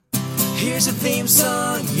Here's a theme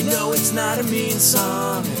song, you know it's not a mean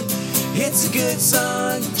song. It's a good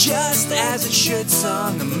song, just as it should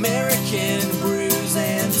song. American Brews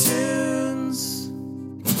and Tunes.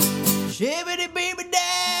 Shibbity beeby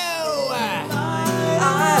dow.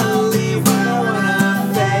 I'll leave one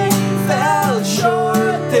of fate. Fell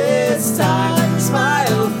short this time.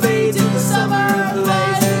 Smile fades in the summer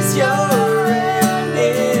blazes. You're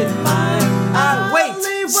in mine.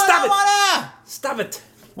 Wait! Stop it! Stop it!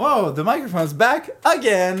 Whoa, the microphone's back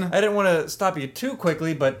again. I didn't want to stop you too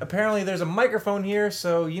quickly, but apparently there's a microphone here,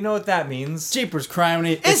 so you know what that means. Jeepers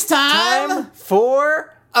criminy. It's time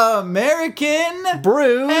for American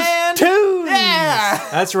Brews and Tunes. Yeah.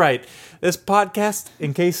 That's right. This podcast,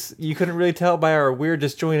 in case you couldn't really tell by our weird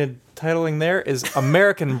disjointed titling there, is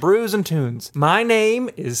American Brews and Tunes. My name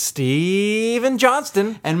is Steven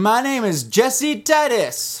Johnston. And my name is Jesse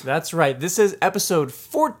Titus. That's right. This is episode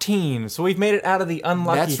 14, so we've made it out of the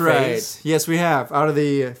unlucky That's right. phase. Yes, we have. Out of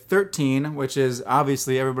the 13, which is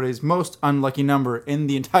obviously everybody's most unlucky number in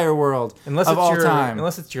the entire world Unless of it's all your, time.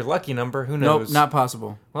 Unless it's your lucky number, who Nope, knows? not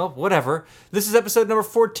possible. Well, whatever. This is episode number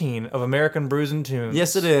 14 of American Brews and Tunes.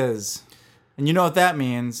 Yes, it is. And you know what that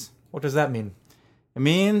means. What does that mean? It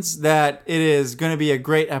means that it is going to be a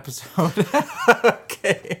great episode.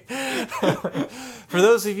 Okay. For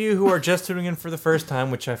those of you who are just tuning in for the first time,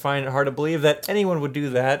 which I find it hard to believe that anyone would do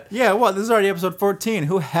that. Yeah, what? This is already episode 14.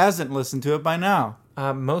 Who hasn't listened to it by now?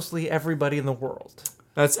 Mostly everybody in the world.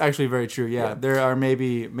 That's actually very true. Yeah, there are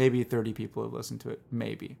maybe 30 people who listen to it.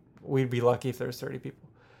 Maybe. We'd be lucky if there's 30 people.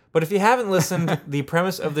 But if you haven't listened, the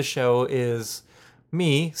premise of the show is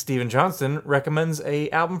me, Steven Johnston, recommends a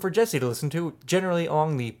album for Jesse to listen to, generally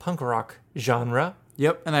along the punk rock genre.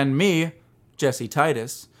 Yep, and then me, Jesse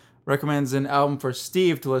Titus, recommends an album for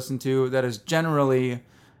Steve to listen to that is generally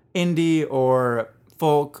indie or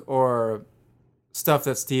folk or stuff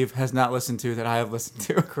that Steve has not listened to that I have listened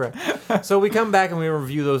to. Correct. So we come back and we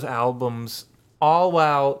review those albums, all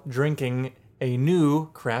while drinking a new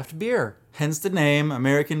craft beer. Hence the name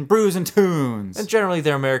American Brews and Tunes. And generally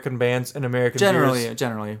they're American bands and American beers.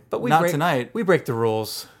 Generally. But not tonight. We break the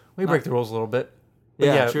rules. We break the rules a little bit. But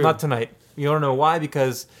Yeah, true. Not tonight. You don't know why?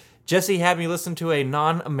 Because Jesse had me listen to a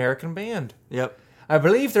non-American band. Yep. I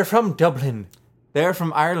believe they're from Dublin. They're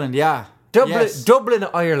from Ireland, yeah. Dublin, Yes. Dublin,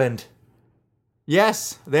 Ireland.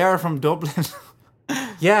 Yes, they are from Dublin.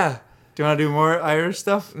 Yeah. Do you want to do more Irish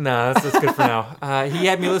stuff? No, that's good for now. He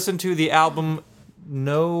had me listen to the album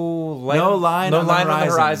No Line on the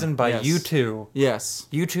Horizon by Yes. U2. Yes.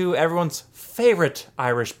 U2, everyone's favorite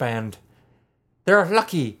Irish band. They're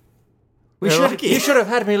lucky. They're lucky. You should have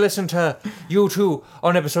had me listen to U2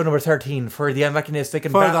 on episode number 13 for the unluckiness. They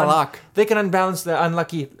can For the luck. They can unbalance the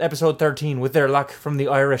unlucky episode 13 with their luck from the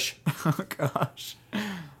Irish. Oh, gosh.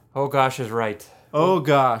 Oh gosh is right. Oh,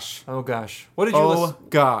 gosh. Oh gosh. What did you Oh,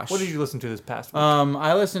 gosh. What did you listen to this past week?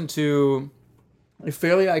 I listened to a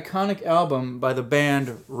fairly iconic album by the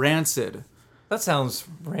band Rancid. That sounds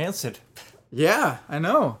rancid. Yeah, I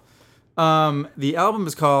know. The album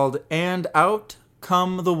is called And Out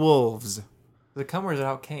Come the Wolves. The come or is it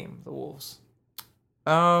out came? The wolves.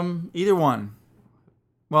 Either one.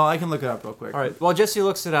 Well, I can look it up real quick. All right. While Jesse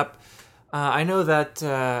looks it up, I know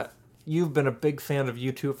that you've been a big fan of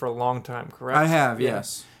U2 for a long time, correct? I have, Yeah.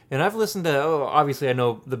 yes. And I've listened to, obviously I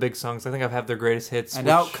know the big songs. I think I've had their greatest hits. And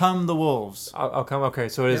which- Out Come the Wolves. I'll come. Okay,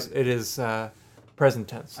 so it is present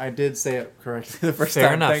tense. I did say it correctly the first Fair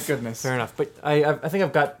time. enough. Thank goodness. Fair enough. But I think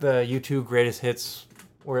I've got the U2 greatest hits,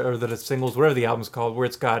 or the singles, whatever the album's called, where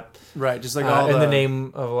it's got Right, just like all In the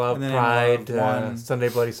Name of Love, In the Name of Pride, Love, One. Sunday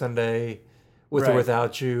Bloody Sunday, With or Right.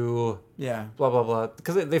 Without You, Yeah. blah blah blah.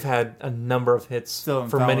 Because they've had a number of hits Still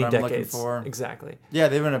haven't for found many what I'm looking decades. for. Exactly. Yeah,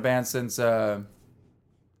 they've been a band since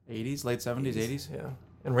 80s, late 70s, 80s. Yeah.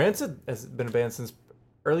 And Rancid has been a band since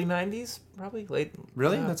early 90s, probably late.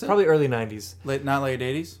 Really? That's it? Probably early 90s. Not late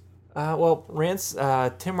 80s? Well,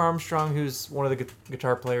 Tim Armstrong, who's one of the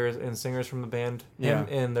guitar players and singers from the band, him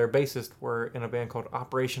and their bassist were in a band called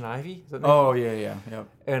Operation Ivy. Is that the name? Oh, yeah. Yep.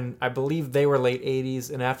 And I believe they were late 80s,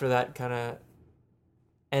 and after that kind of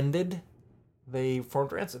ended, they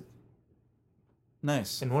formed Rancid.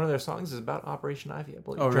 Nice. And one of their songs is about Operation Ivy, I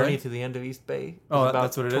believe. Oh, really? Journey to the End of East Bay. Oh, about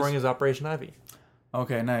that's what it is? touring as Operation Ivy.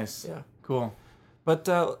 Okay, nice. Yeah. Cool. But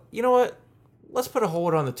you know what? Let's put a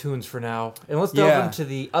hold on the tunes for now, and let's delve Yeah. into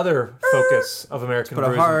the other focus of American Put a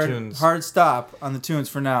Brews and Tunes. hard stop on the tunes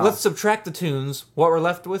for now. Let's subtract the tunes. What we're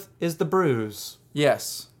left with is the brews.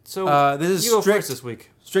 Yes. So this is you go strict first this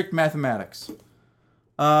week. strict mathematics.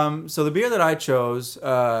 So the beer that I chose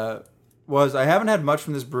was, I haven't had much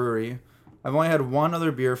from this brewery. I've only had one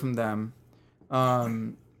other beer from them.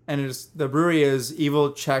 And the brewery is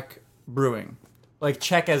Evil Czech Brewing. Like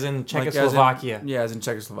Czech as in Like Czechoslovakia. As in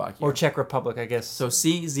Czechoslovakia. Or Czech Republic, I guess. So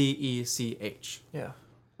CZECH. Yeah.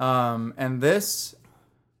 And this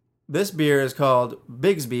beer is called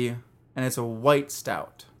Bigsby, and it's a white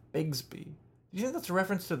stout. Bigsby. Do you think that's a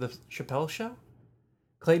reference to the Chappelle Show?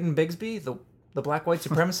 Clayton Bigsby, the black white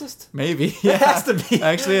supremacist? Maybe. It has to be.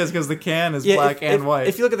 Actually, it's because the can is black and white.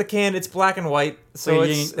 If you look at the can, it's black and white, so like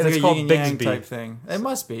it's like called yin and yang Bigsby. type thing. It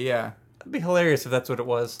must be, yeah. It'd be hilarious if that's what it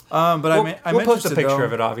was. But we'll post a interested, picture though.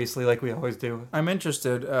 of it, obviously, like we always do. I'm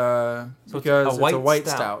interested it's because it's a white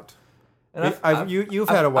stout. And You've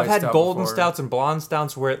had a white stout. I've had golden before. stouts and blonde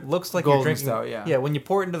stouts where it looks like Golden you're drinking. stout, yeah. Yeah, when you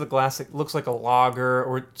pour it into the glass, it looks like a lager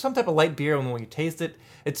or some type of light beer, and when you taste it,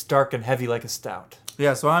 it's dark and heavy like a stout.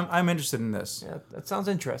 Yeah, so I'm interested in this. Yeah, that sounds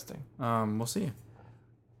interesting. We'll see.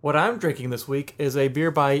 What I'm drinking this week is a beer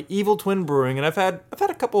by Evil Twin Brewing, and I've had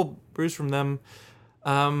a couple brews from them.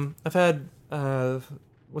 I've had call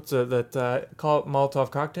it Molotov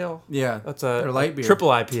cocktail. Yeah, That's they're light beer. triple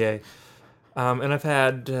IPA. And I've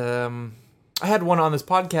had I had one on this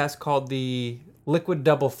podcast called the Liquid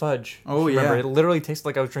Double Fudge. Oh, Remember, yeah. it literally tasted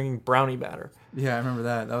like I was drinking brownie batter. Yeah, I remember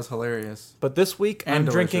that. That was hilarious. But this week And I'm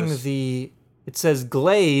delicious. drinking it says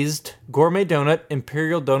glazed gourmet donut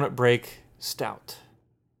imperial donut break stout.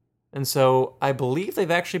 And so I believe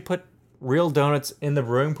they've actually put real donuts in the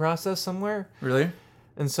brewing process somewhere. Really?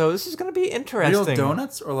 And so this is going to be interesting. Real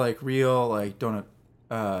donuts or like real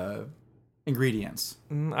donut ingredients?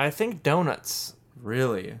 I think donuts.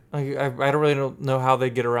 Really? I don't really know how they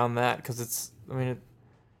get around that because it's.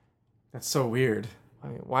 That's so weird.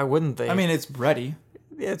 Why wouldn't they? It's bready.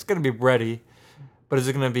 Yeah, it's gonna be bready, but is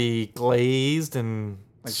it gonna be glazed and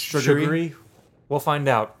Like sugary? We'll find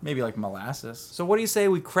out. Maybe like molasses. So what do you say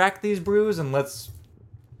we crack these brews and let's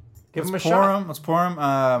give them a Let's shot? Let's pour them.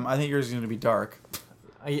 I think yours is going to be dark.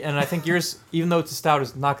 And I think yours, even though it's a stout,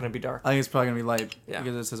 is not gonna be dark. I think it's probably going to be light. Yeah.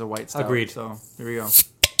 Because it says a white stout. Agreed. So here we go.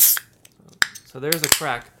 So there's a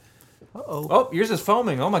crack. Uh-oh. Oh, yours is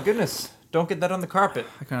foaming. Oh my goodness! Don't get that on the carpet.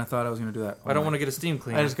 I kind of thought I was going to do that. I don't want to get a steam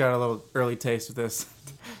cleaner. I just got a little early taste of this.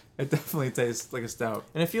 It definitely tastes like a stout.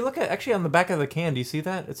 And if you look at actually on the back of the can, do you see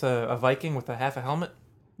that? It's a Viking with a half a helmet.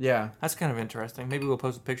 Yeah. That's kind of interesting. Maybe we'll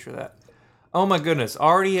post a picture of that. Oh my goodness.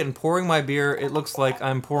 Already in pouring my beer, it looks like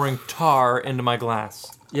I'm pouring tar into my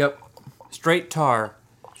glass. Yep. Straight tar.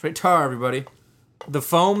 Straight tar, everybody. The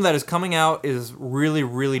foam that is coming out is really,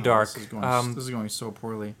 really dark. This is going so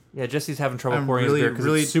poorly. Yeah, Jesse's having trouble I'm pouring really- his beer because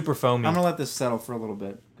really- it's super foamy. I'm going to let this settle for a little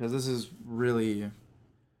bit. Because this is really...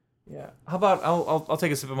 Yeah. How about I'll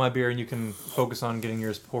take a sip of my beer and you can focus on getting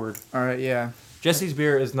yours poured. All right, yeah. Jesse's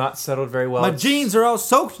beer is not settled very well. My It's- jeans are all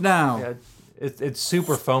soaked now. Yeah, it's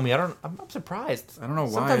super foamy. I'm surprised. I don't know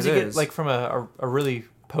why Sometimes it you get is. like from a really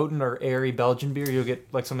potent or airy Belgian beer, you'll get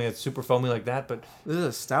like something that's super foamy like that, but This is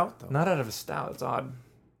a stout, though. not out of a stout. It's odd.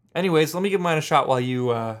 Anyways, let me give mine a shot while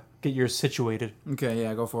you get yours situated. Okay,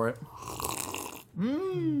 yeah, go for it.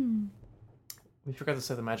 We forgot to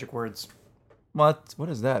say the magic words. What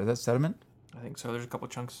is that? Is that sediment? I think so. There's a couple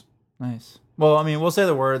chunks. Nice. Well, we'll say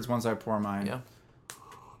the words once I pour mine. Yeah.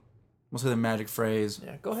 We'll say the magic phrase.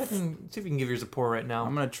 Yeah. Go ahead and see if you can give yours a pour right now.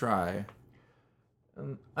 I'm going to try.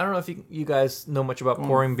 I don't know if you guys know much about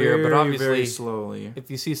pouring beer, but Very, obviously, very slowly. if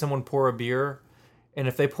you see someone pour a beer, and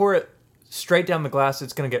if they pour it straight down the glass,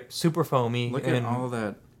 it's going to get super foamy. Look and at all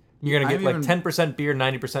that. you're going to get I'm like 10% beer,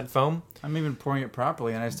 90% foam. I'm even pouring it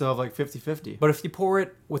properly, and I still have like 50-50. But if you pour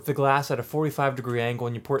it with the glass at a 45-degree angle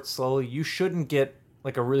and you pour it slowly, you shouldn't get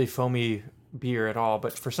like a really foamy beer at all.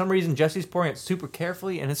 But for some reason, Jesse's pouring it super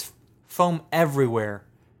carefully, and it's foam everywhere.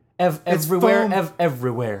 Everywhere, foam.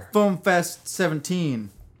 everywhere. Foam Fest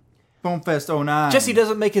 17. Foam Fest 09. Jesse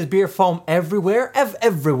doesn't make his beer foam everywhere.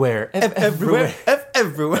 Everywhere. everywhere.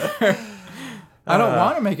 Everywhere. I don't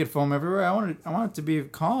want to make it foam everywhere. I want it to be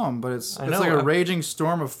calm, but it's I like know, a raging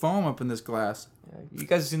storm of foam up in this glass. You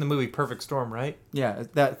guys have seen the movie Perfect Storm, right? Yeah,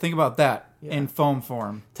 think about that in foam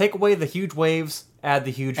form. Take away the huge waves, add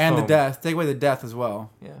the huge And foam. the death. Take away the death as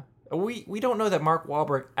well. Yeah. We don't know that Mark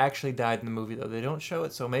Wahlberg actually died in the movie, though. They don't show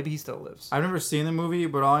it, so maybe he still lives. I've never seen the movie,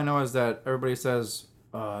 but all I know is that everybody says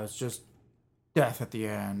it's just death at the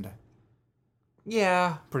end,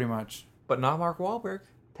 Yeah, pretty much. but not Mark Wahlberg,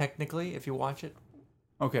 technically, if you watch it.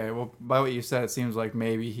 Okay, well, by what you said, it seems like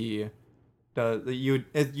maybe he does.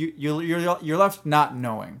 You're left not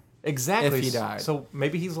knowing. Exactly. If he died. So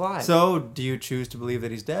maybe he's alive. So, do you choose to believe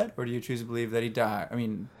that he's dead, or do you choose to believe that he died?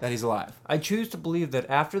 That he's alive. I choose to believe that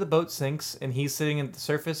after the boat sinks and he's sitting at the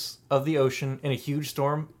surface of the ocean in a huge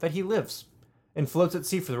storm, that he lives and floats at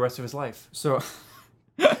sea for the rest of his life. So,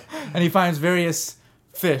 and he finds various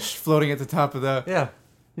fish floating at the top of the. Yeah.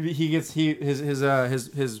 He gets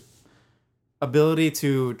his ability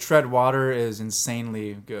to tread water is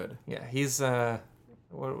insanely good. Yeah, he's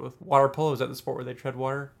water polo. Is that the sport where they tread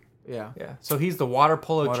water? Yeah. Yeah. So he's the water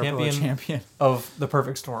polo Water polo champion champion. of the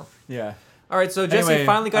perfect storm. Yeah. All right, so Jesse Anyway,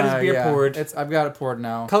 finally got his beer yeah, poured. I've got it poured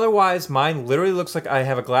now. Color-wise, mine literally looks like I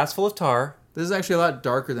have a glass full of tar. This is actually a lot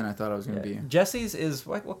darker than I thought it was going to be. Jesse's is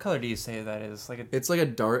what color do you say that is? Like a It's like a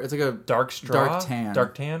dark. It's like a dark straw, dark tan.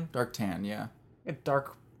 dark tan, Dark tan. Yeah. a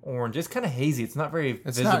dark orange. It's kind of hazy. It's not very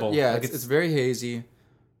It's visible. not. Yeah. Like It's very hazy.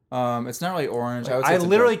 It's not really orange. like, would say I it's a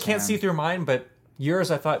literally dark can't tan. see through mine, but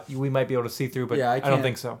yours I thought we might be able to see through, but Yeah, I don't can't-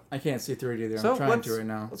 think so. I can't see through it either. So I'm trying let's, to right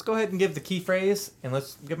now. let's go ahead and give the key phrase and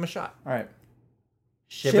let's give him a shot. All right.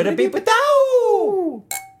 Shibbidi-beep-a-dow!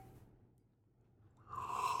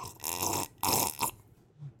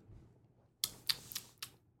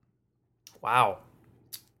 Wow.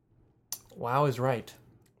 Wow is right.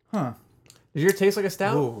 Huh. Does yours taste like a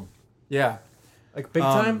stout? Ooh. Yeah. Like big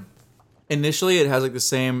time? Initially, it has like the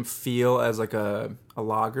same feel as like a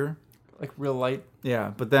lager. Like real light?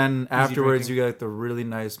 Yeah, but then afterwards drinking. you get like the really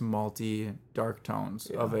nice malty dark tones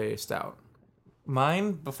of a stout.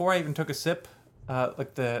 Mine, before I even took a sip,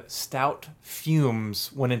 like the stout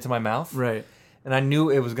fumes went into my mouth. Right. And I knew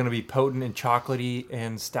it was going to be potent and chocolatey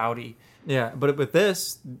and stouty. Yeah, but with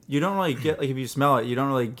this, you don't really get like if you smell it, you don't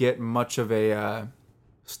really get much of a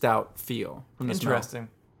stout feel from the smell. Interesting.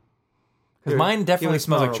 Because Here, mine give definitely it a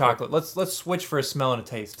smells smell like real chocolate. Let's switch for a smell and a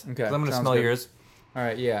taste. Okay, 'Cause I'm gonna sounds smell good. yours. All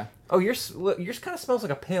right, yeah. Oh, yours kind of smells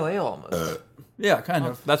like a pale ale almost. Yeah, kind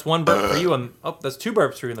of. That's one burp for you, and that's two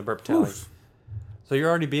burps for you in the burp tally. So you're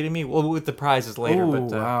already beating me. Well, with the prizes later, Oh, but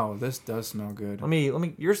wow, this does smell good. let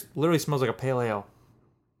me. Yours literally smells like a pale ale.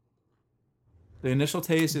 The initial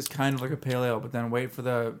taste is kind of like a pale ale, but then wait for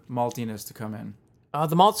the maltiness to come in.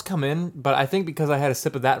 The malts come in, but I think because I had a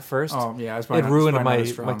sip of that first, Oh, yeah, it's it probably not- ruined it's probably not as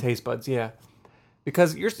my strong. taste buds. Yeah,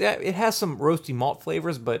 because yours it has some roasty malt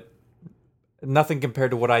flavors, but nothing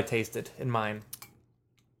compared to what I tasted in mine.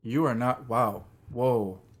 You are not. Wow.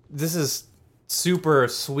 Whoa. This is super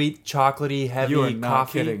sweet, chocolatey, heavy You are not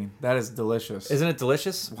coffee. kidding. That is delicious. Isn't it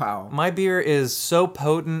delicious? Wow. My beer is so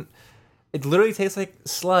potent. It literally tastes like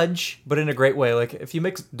sludge, but in a great way. Like if you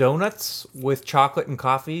mix donuts with chocolate and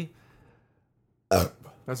coffee,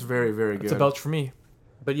 That's very, very good. it's a belch for me.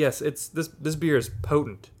 But yes, it's this beer is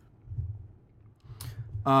potent.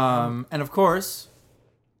 And of course,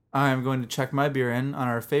 I'm going to check my beer in on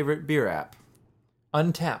our favorite beer app.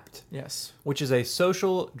 Untapped, Yes. which is a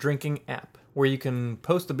social drinking app where you can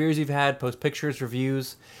post the beers you've had, post pictures,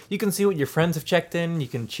 reviews. You can see what your friends have checked in. You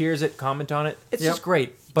can cheers it, comment on it. It's Yep. just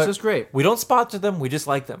great. But just great. We don't sponsor them. We just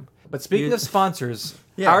like them. But speaking You- of sponsors,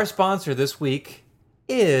 Yeah. our sponsor this week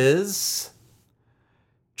is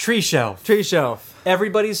Tree Shelf. Tree Shelf.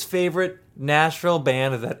 Everybody's favorite Nashville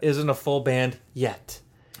band that isn't a full band yet.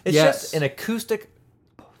 It's Yes. just an acoustic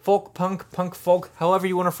folk, punk folk, however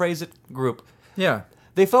you want to phrase it, group. Yeah.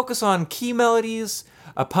 They focus on key melodies,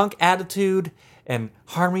 a punk attitude, and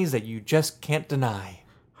harmonies that you just can't deny.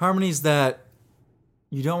 Harmonies that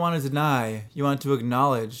you don't want to deny, you want to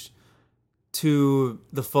acknowledge to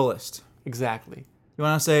the fullest. Exactly. You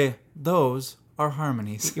want to say, those are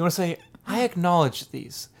harmonies. You want to say, I acknowledge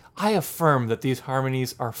these. I affirm that these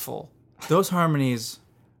harmonies are full. Those harmonies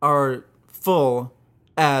are full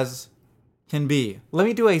as can be. Let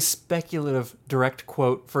me do a speculative direct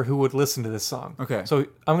quote for who would listen to this song. Okay. So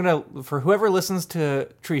I'm going to, for whoever listens to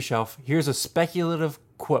Tree Shelf, here's a speculative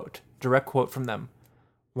quote, direct quote from them.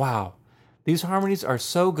 Wow. These harmonies are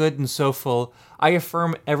so good and so full. I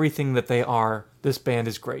affirm everything that they are. This band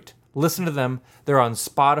is great. Listen to them. They're on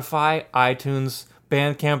Spotify, iTunes,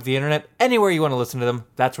 Bandcamp, the internet. Anywhere you want to listen to them,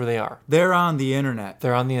 that's where they are. They're on the internet.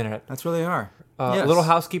 They're on the internet. That's where they are. A Yes. little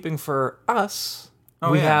housekeeping for us.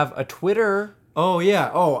 Oh, we yeah. have a Twitter. Oh, yeah.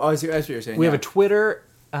 Oh, I see what you're saying. We yeah. have a Twitter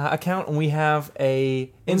account, and we have a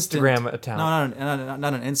Instagram account. No,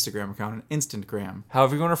 not an Instagram account, an Instantgram.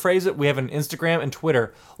 However you want to phrase it, we have an Instagram and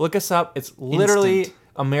Twitter. Look us up. It's literally Instant.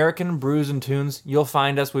 American Brews and Tunes. You'll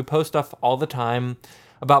find us. We post stuff all the time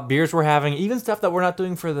about beers we're having, even stuff that we're not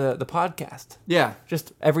doing for the podcast. Yeah.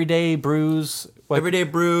 Just everyday brews. Like, Everyday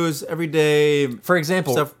brews, everyday for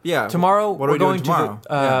example, stuff. Yeah. tomorrow What are we're we doing going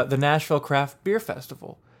tomorrow? to the Nashville Craft Beer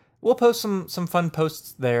Festival. We'll post some fun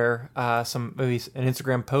posts there, some maybe an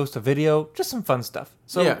Instagram post, a video, just some fun stuff.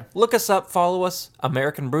 So Yeah. look us up, follow us,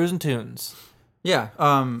 American Brews and Tunes. Yeah.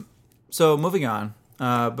 So moving on.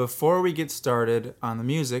 Before we get started on the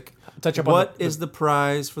music, Touch up on what the- is the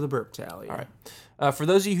prize for the burp tally? All right. For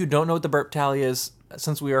those of you who don't know what the burp tally is,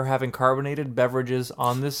 since we are having carbonated beverages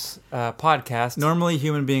on this podcast, Normally,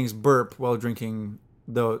 human beings burp while drinking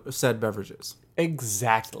the said beverages.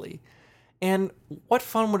 exactly. And what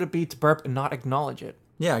fun would it be to burp and not acknowledge it?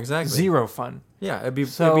 Yeah, exactly. Zero fun. Yeah, it'd be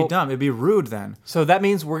So- dumb. It'd be rude then. So that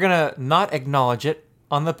means we're gonna not acknowledge it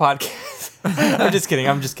on the podcast. I'm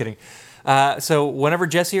just kidding. So whenever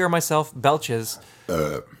Jesse or myself belches,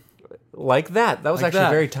 like that was Like actually that.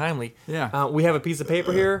 very timely. Yeah. We have a piece of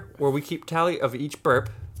paper here where we keep tally of each burp,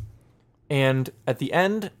 and at the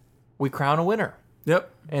end, we crown a winner, Yep.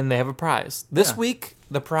 and they have a prize. This Yeah. week,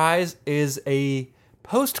 the prize is a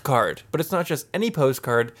postcard, but it's not just any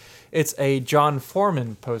postcard. It's a John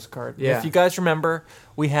Foreman postcard. Yeah. If you guys remember,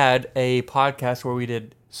 we had a podcast where we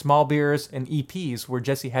did small beers and EPs, where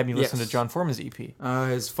Jesse had me listen Yes. to John Foreman's EP.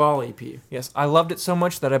 His fall EP. Yes, I loved it so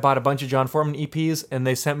much that I bought a bunch of John Foreman EPs, and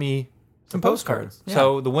they sent me some postcards. Yeah.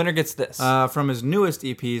 So the winner gets this. From his newest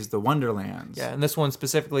EPs, The Wonderlands. Yeah, and this one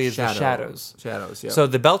specifically is the Shadows. Shadows, yeah. So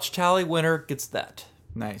the Belch Tally winner gets that.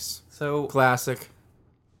 Nice. So Classic.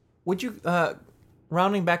 would you,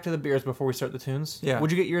 rounding back to the beers before we start the tunes, Yeah.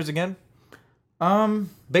 would you get yours again? Um,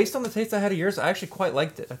 Based on the taste I had of yours, I actually quite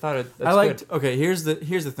liked it. I thought that's I liked. good. Okay, here's the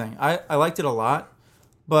thing. I liked it a lot,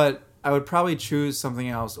 but I would probably choose something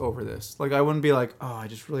else over this. Like, I wouldn't be like, oh, I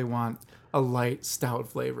just really want a light stout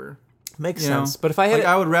flavor. Makes You know? sense. But if I had Like,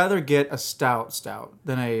 I would rather get a stout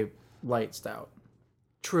than a light stout.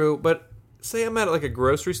 True, but say I'm at like a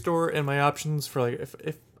grocery store and my options for like if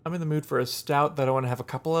I'm in the mood for a stout that I want to have a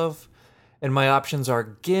couple of, and my options are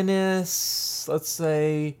Guinness, let's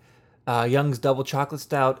say Young's Double Chocolate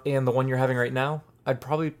Stout, and the one you're having right now, I'd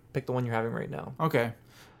probably pick the one you're having right now. Okay.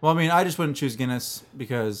 Well, I mean, I just wouldn't choose Guinness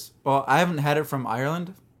because, well, I haven't had it from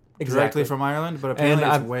Ireland. Directly from Ireland, but apparently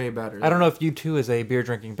it's way better. I don't know if U2 is a beer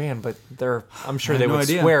drinking band, but I'm sure I they have no would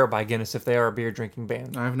idea. swear by Guinness if they are a beer drinking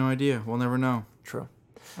band. I have no idea. We'll never know True.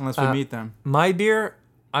 unless we meet them. My beer,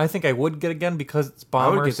 I think I would get again because it's I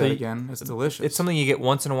bomber. would get so that you- again. It's delicious. It's something you get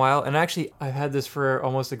once in a while. And actually, I've had this for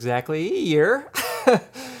almost exactly a year.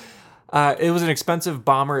 It was an expensive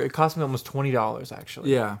bomber. It cost me almost $20,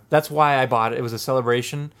 actually. Yeah. That's why I bought it. It was a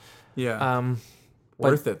celebration. Yeah.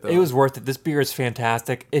 But Worth it, though. It was worth it. This beer is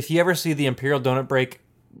fantastic. If you ever see the Imperial Donut Break,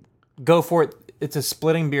 go for it. It's a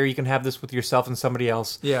splitting beer. You can have this with yourself and somebody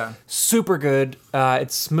else. Yeah. Super good.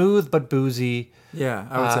 It's smooth but boozy. Yeah,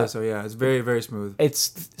 I would say so. Yeah, it's very, very smooth.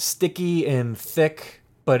 It's sticky and thick,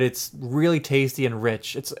 but it's really tasty and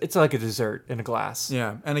rich. It's like a dessert in a glass.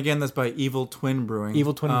 Yeah, and again, that's by Evil Twin Brewing.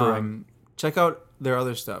 Evil Twin Brewing. Check out their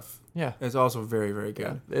other stuff. Yeah. It's also very, very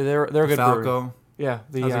good. They're a good brewery. Falco. Yeah,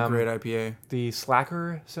 That's a great IPA. the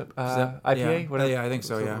Slacker IPA. yeah. Whatever. Yeah, I think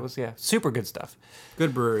so, It yeah. was, super good stuff.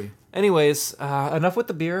 Good brewery. Anyways, enough with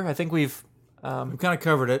the beer. I think we've We've kind of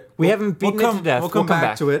covered it. We haven't beaten it to death. We'll come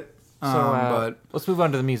back to it. so. But Let's move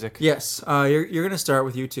on to the music. yes, you're going to start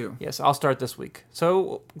with U2. Yes, I'll start this week.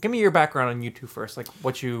 So, give me your background on U2 first, like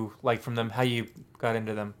what you like from them, how you got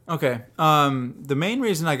into them. Okay. The main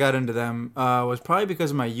reason I got into them was probably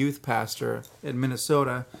because of my youth pastor in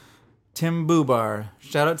Minnesota, Tim Bubar.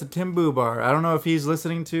 Shout out to Tim Bubar. I don't know if he's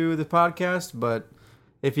listening to the podcast, but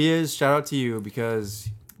if he is, shout out to you because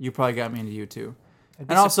you probably got me into U2.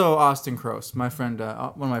 And also Austin Kroos, my friend, one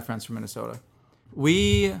of my friends from Minnesota.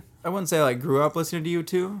 I wouldn't say like grew up listening to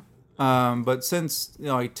U2, but since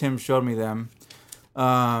like Tim showed me them,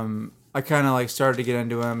 I kind of like started to get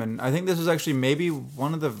into them, and I think this was actually maybe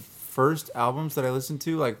one of the first albums that I listened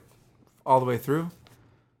to like all the way through,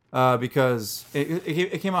 because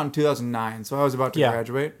it came out in 2009, so I was about to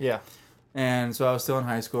graduate, Yeah. and so I was still in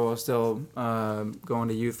high school, I was still going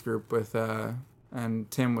to youth group with,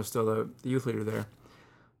 and Tim was still the youth leader there,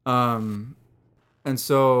 and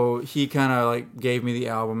so he kind of like gave me the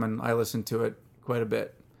album, and I listened to it quite a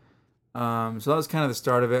bit. So that was kind of the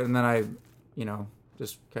start of it, and then I,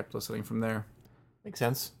 just kept listening from there. Makes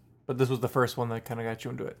sense. But this was the first one that kind of got you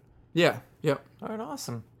into it. Yeah. Yep. All right,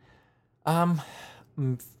 awesome.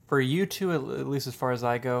 For you two, at least as far as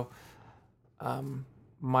I go,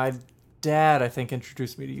 my dad, I think,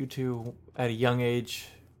 introduced me to you two at a young age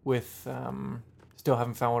with Still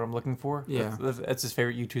Haven't Found What I'm Looking For. Yeah. That's his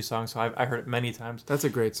favorite U2 song, so I heard it many times. That's a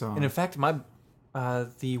great song. And in fact,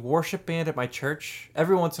 the worship band at my church,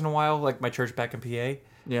 every once in a while, like my church back in PA,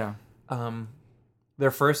 yeah.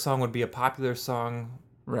 their first song would be a popular song.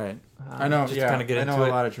 Right. I know. just to Yeah. kinda get I into know it.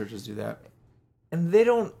 a lot of churches do that. And they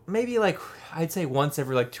don't, maybe like, I'd say once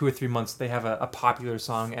every like 2 or 3 months, they have a popular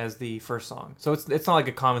song as the first song. So it's not like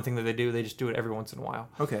a common thing that they do. They just do it every once in a while.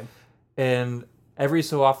 Okay. And every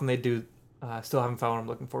so often they do Still Haven't Found What I'm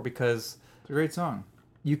Looking For, because It's a great song.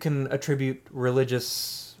 you can attribute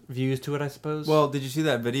religious views to it, I suppose. Well, did you see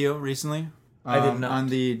that video recently? I did not. On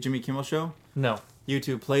the Jimmy Kimmel show? no.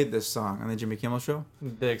 YouTube played this song on the Jimmy Kimmel Show.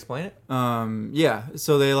 Did they explain it? Yeah.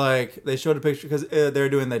 So they showed a picture because they're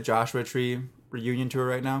doing the Joshua Tree reunion tour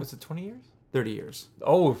right now. Was it 20 years? 30 years.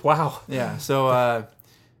 Oh, wow. Yeah. So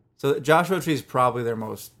Joshua Tree is probably their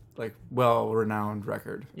most like well-renowned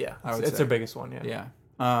record. Yeah, I would it's say. their biggest one, yeah. Yeah.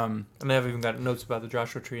 And they haven't even got notes about the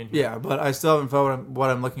Joshua Tree in here. Yeah, but I still haven't found what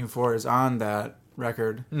I'm looking for is on that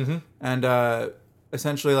record. Mm-hmm. And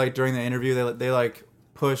essentially, like during the interview, they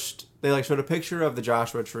showed a picture of the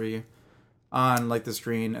Joshua Tree on like the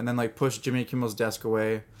screen, and then like pushed Jimmy Kimmel's desk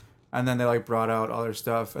away, and then they like brought out all their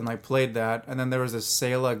stuff and like played that, and then there was a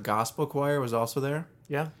Selah gospel choir was also there,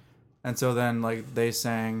 Yeah. and so then like they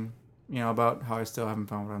sang, about how I still haven't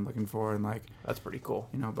found what I'm looking for, and like That's pretty cool.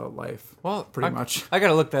 about life. Well, Pretty much. I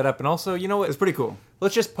gotta look that up, and also, you know what? It's pretty cool.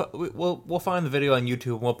 Let's just we'll find the video on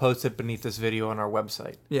YouTube and we'll post it beneath this video on our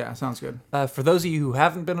website. Yeah, sounds good. For those of you who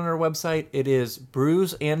haven't been on our website, it is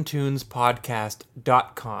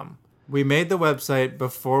bruiseandtunespodcast.com. We made the website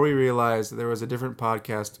before we realized that there was a different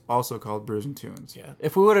podcast also called Brews and Tunes. Yeah.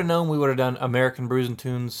 If we would have known, we would have done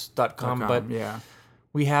AmericanBruiseandtunes.com, but yeah,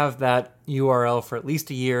 we have that URL for at least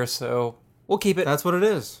a year, so we'll keep it. that's what it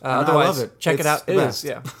is. And Otherwise, I love it. check It's it out. the It best. is,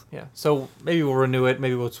 yeah. Yeah. So maybe we'll renew it.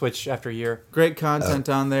 Maybe we'll switch after a year. Great content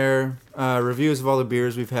on there. Reviews of all the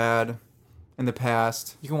beers we've had in the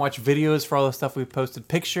past. You can watch videos for all the stuff we've posted,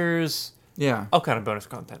 pictures, Yeah. all kind of bonus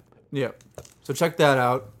content. Yep. So check that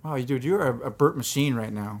out. Wow, dude, you're a burnt machine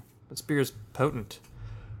right now. This beer is potent.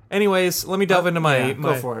 Anyways, let me delve into Yeah,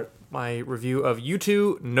 go for it. my review of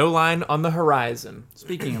U2 No Line on the Horizon.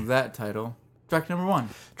 Speaking of that title, track number 1.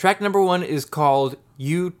 Track number 1 is called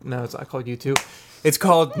No, it's not called U2. It's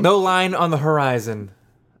called No Line on the Horizon.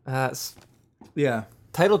 Yeah.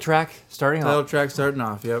 Title track starting Title off. track starting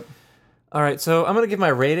off. Yep. All right, so I'm going to give my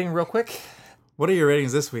rating real quick. What are your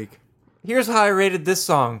ratings this week? Here's how I rated this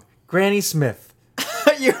song. Granny Smith.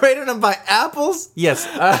 You rated them by apples? Yes.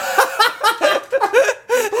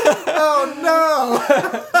 Oh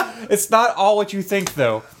no! It's not all what you think,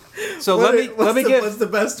 though. So let me What's the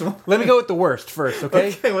best one? let me go with the worst first, okay?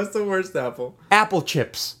 Okay, what's the worst apple? Apple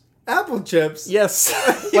chips. Apple chips. Yes.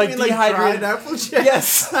 You mean like dehydrated dried apple chips?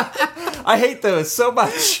 Yes. I hate those so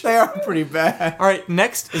much. They are pretty bad. All right,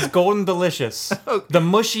 next is Golden Delicious. The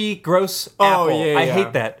mushy, gross apple. I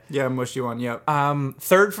hate that. Yeah, mushy one. Yep.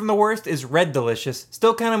 Third from the worst is Red Delicious.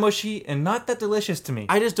 Still kind of mushy and not that delicious to me.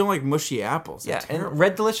 I just don't like mushy apples. They're Yeah, terrible. and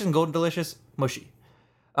Red Delicious and Golden Delicious, mushy.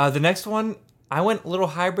 The next one, I went a little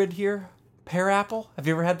hybrid here. Pear apple. Have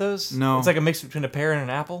you ever had those? No. It's like a mix between a pear and an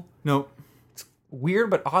apple. Nope. Weird,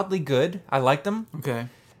 but oddly good. I like them. Okay.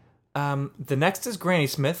 The next is Granny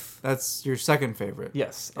Smith. That's your second favorite.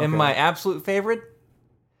 Yes. And Okay. my absolute favorite,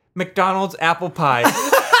 McDonald's apple pie.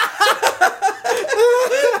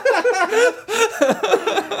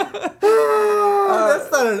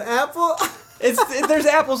 That's not an apple. There's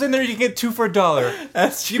apples in there. You can get 2 for $1.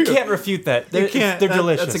 That's true. You can't refute that. You can't. They're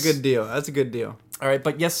delicious. That's a good deal. That's a good deal. All right,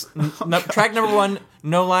 but yes, track number 1,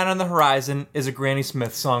 No Line on the Horizon, is a Granny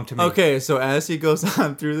Smith song to me. Okay, so as he goes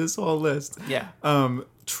on through this whole list, Yeah.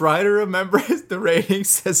 try to remember the rating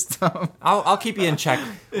system. I'll keep you in check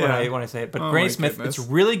when Yeah. I say it. But Oh Granny my Smith, goodness. it's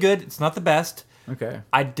really good. It's not the best. Okay.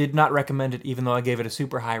 I did not recommend it, even though I gave it a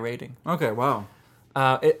super high rating. Okay. Wow.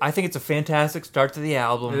 I think it's a fantastic start to the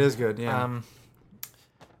album. It is good. Yeah.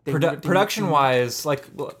 Production wise, like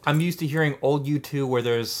I'm used to hearing old U2 where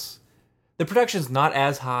the production's not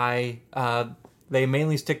as high. They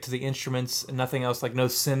mainly stick to the instruments and nothing else, like no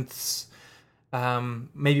synths,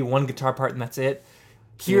 maybe one guitar part and that's it.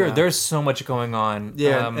 Here, Yeah. there's so much going on.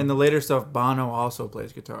 Yeah, and the later stuff, Bono also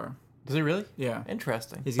plays guitar. Does he really? Yeah.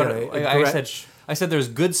 Interesting. He's But got a like I Gretsch. said there's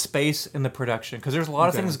good space in the production because there's a lot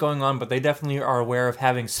of Okay. things going on, but they definitely are aware of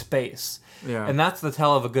having space. Yeah. And that's the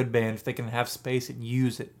tell of a good band if they can have space and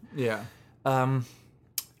use it. Yeah. I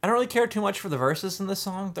don't really care too much for the verses in this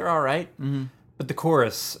song. They're all right. Mm-hmm. But the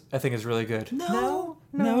chorus, I think, is really good. No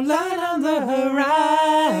light on the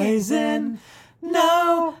horizon.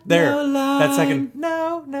 No. There, no line. that second,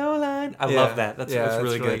 no line. I love that. That's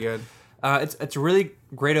really good. It's a really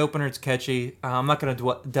great opener. It's catchy. I'm not going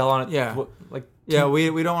to delve on it. Yeah. Like Yeah, we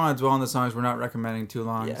don't want to dwell on the songs. We're not recommending too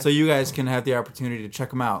long. Yeah. So you guys can have the opportunity to check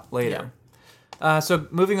them out later. So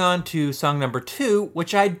moving on to song number 2,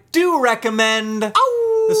 which I do recommend.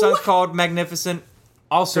 The song's called Magnificent,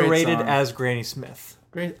 also Great rated song. as Granny Smith.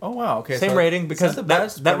 Great. Oh, wow. Okay. Same so rating it's because not the that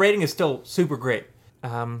best, that but- rating is still super great.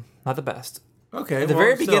 Not the best. Okay. At the well,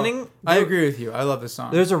 very still, beginning, I agree with you. I love this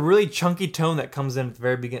song. There's a really chunky tone that comes in at the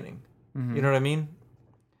very beginning. You know what I mean?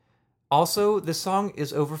 Also, this song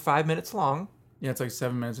is over 5 minutes long. Yeah, it's like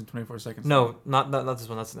 7 minutes and 24 seconds. No, not this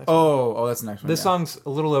one. That's the next one. Oh, that's the next one. This yeah. song's a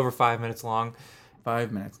little over 5 minutes long.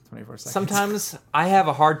 5 minutes and 24 seconds. Sometimes I have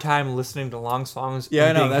a hard time listening to long songs. Yeah, I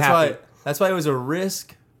and know. being That's happy. why. That's why it was a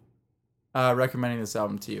risk recommending this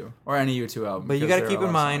album to you or any U2 album. But you because got to there keep are a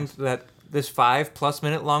in lot of mind songs. that this 5+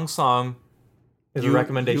 minute long song is a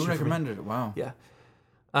recommendation. You for me. recommended it. Wow. Yeah.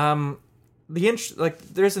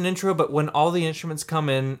 There's an intro, but when all the instruments come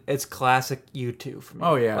in, it's classic U2 for me.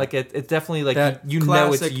 Oh, yeah. Like it's definitely like That you know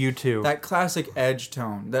it's classic- U2. That classic edge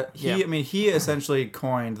tone. That he. Yeah. I mean, he essentially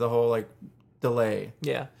coined the whole like delay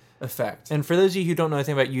Yeah. effect. And for those of you who don't know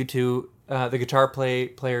anything about U2, the guitar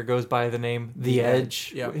player goes by the name The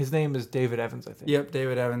Edge. Yep. His name is David Evans, I think. Yep,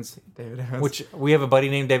 David Evans. Which we have a buddy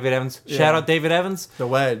named David Evans. Shout out David Evans. the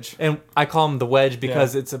wedge. And I call him The Wedge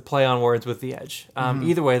because it's a play on words with The Edge.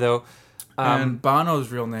 Either way, though, And Bono's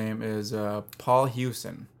real name is Paul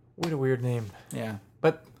Hewson. what a weird name. Yeah.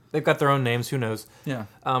 But they've got their own names. Who knows? Yeah.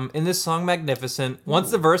 In this song, Magnificent,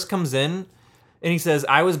 once the verse comes in and he says,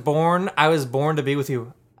 I was born to be with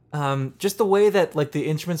you. Just the way that like the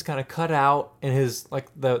instruments kind of cut out and his like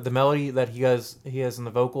the melody that he has in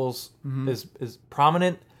the vocals is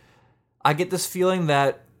prominent. I get this feeling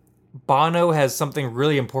that Bono has something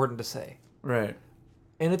really important to say. Right.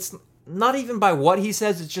 And it's not even by what he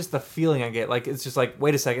says, it's just the feeling I get. Like it's just like,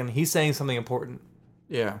 wait a second, he's saying something important.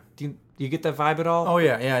 Yeah. Do you get that vibe at all? Oh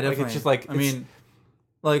yeah, yeah, definitely. it's just like- I mean,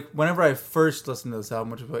 like whenever I first listened to this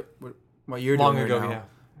album, which is what you're Long doing ago, right now,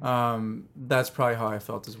 that's probably how I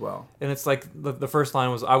felt as well. And it's like the first line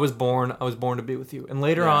was, I was born to be with you. And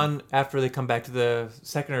later on, after they come back to the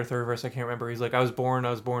second or third verse, I can't remember, he's like, I was born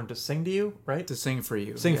to sing to you, right? To sing for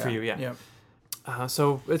you. Sing for you, yeah. Yep.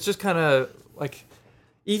 So it's just kind of like,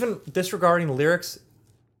 even disregarding the lyrics,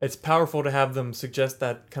 it's powerful to have them suggest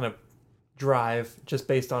that kind of drive just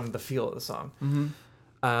based on the feel of the song.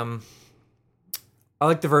 Mm-hmm. I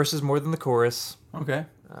like the verses more than the chorus. Okay.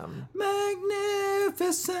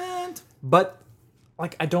 Magnificent. But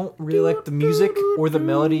like I don't really like the music or the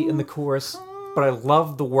melody in the chorus, but I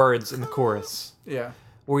love the words in the chorus Yeah.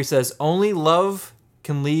 where he says, only love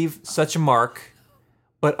can leave such a mark,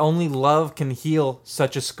 but only love can heal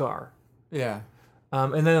such a scar. Yeah.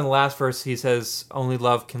 And then in the last verse he says, only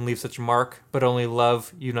love can leave such a mark, but only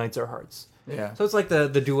love unites our hearts. Yeah. So it's like the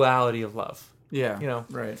duality of love. Yeah. You know.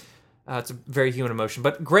 Right. It's a very human emotion,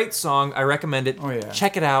 but great song. I recommend it. Oh, yeah.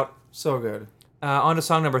 Check it out. So good. On to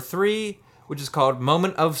song number 3, which is called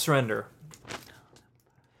Moment of Surrender.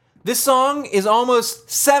 This song is almost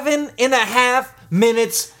 7.5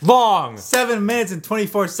 minutes long. 7 minutes and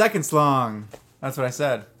 24 seconds long. That's what I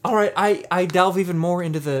said. All right, I delve even more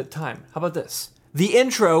into the time. How about this? The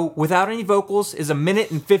intro, without any vocals, is 1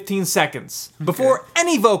 minute and 15 seconds. Before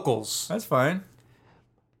any vocals. That's fine.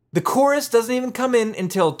 The chorus doesn't even come in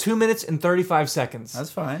until 2 minutes and 35 seconds.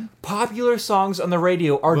 That's fine. Popular songs on the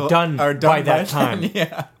radio are done by that time.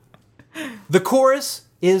 Yeah. The chorus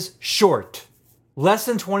is short. Less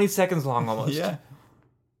than 20 seconds long almost. Yeah.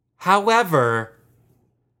 However,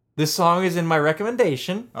 this song is in my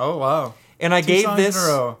recommendation, Oh, wow. and I 2 gave songs this in a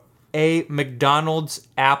row. a McDonald's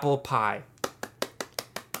apple pie.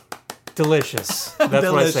 Delicious. That's what I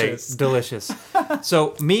Delicious. say. Delicious.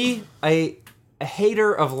 So me, a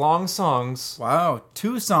hater of long songs, Wow.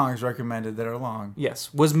 2 songs recommended that are long.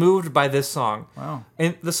 yes, was moved by this song. Wow.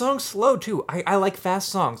 And the song's slow too. I like fast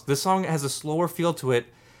songs. This song has a slower feel to it,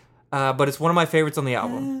 but it's one of my favorites on the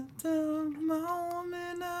album. The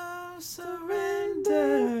moment of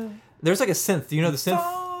surrender. There's like a synth. Do you know the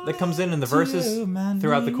synth that comes in the verses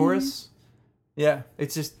throughout the chorus? Yeah.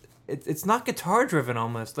 It's just it's not guitar driven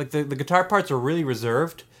almost. Like the guitar parts are really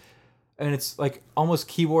reserved, and it's like almost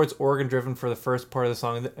keyboards organ driven for the first part of the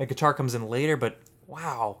song. A guitar comes in later, but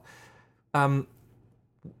wow.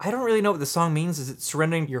 I don't really know what the song means. Is it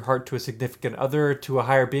surrendering your heart to a significant other, to a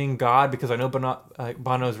higher being, God? Because I know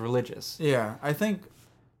Bono's religious. Yeah. I think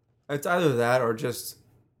it's either that or just,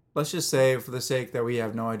 let's just say for the sake that we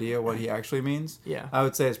have no idea what he actually means. Yeah. I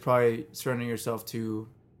would say it's probably surrendering yourself to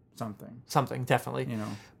something, Something, definitely. you know,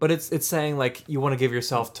 But it's saying like you want to give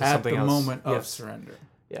yourself to at something the else. moment of Yes. surrender.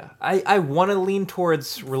 Yeah, I want to lean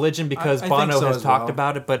towards religion because I think Bono so has as talked well.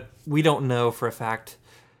 about it, but we don't know for a fact.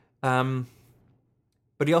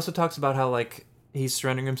 But he also talks about how like he's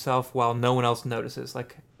surrendering himself while no one else notices.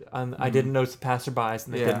 Like I didn't notice the passerbys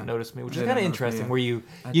and they Yeah. didn't notice me, which is They kind of didn't notice me, interesting. yeah.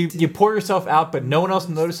 Where you pour yourself out, but no one else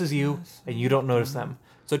notices you, and you don't notice them.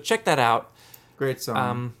 So check that out. Great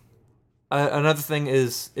song. Another thing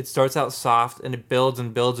is it starts out soft and it builds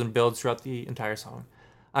and builds and builds throughout the entire song.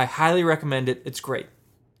 I highly recommend it. It's great.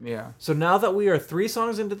 Yeah. So now that we are 3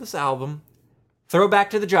 songs into this album, throw back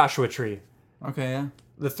to the Joshua Tree. Okay, yeah.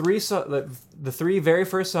 the three very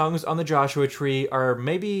first songs on the Joshua Tree are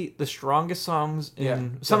maybe the strongest songs in Yeah, some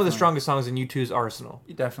of the definitely. strongest songs in U2's arsenal.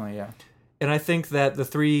 Definitely, yeah. And I think that the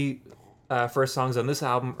three first songs on this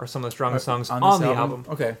album are some of the strongest songs on this the album.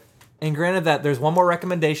 Okay. And granted that there's one more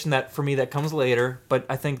recommendation that for me that comes later, but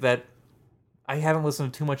I think that I haven't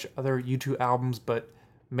listened to too much other U2 albums, but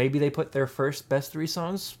maybe they put their best three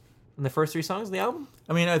songs in the first three songs of the album.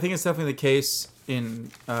 I mean, I think it's definitely the case in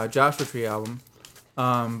Joshua Tree album.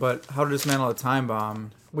 But How to Dismantle a Time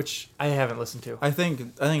Bomb, Which I haven't listened to. I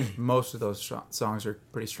think most of those songs are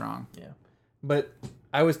pretty strong. Yeah. But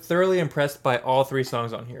I was thoroughly impressed by all three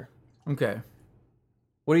songs on here. Okay.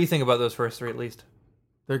 What do you think about those first three at least?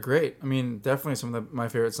 They're great. I mean, definitely some of my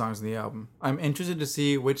favorite songs in the album. I'm interested to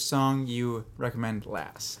see which song you recommend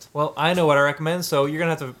last. Well, I know what I recommend, so you're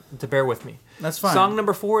going to have to bear with me. That's fine. Song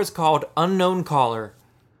number 4 is called Unknown Caller.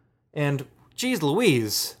 And, geez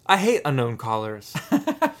Louise, I hate unknown callers.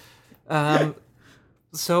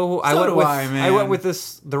 So I went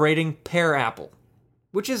with the rating Pear Apple,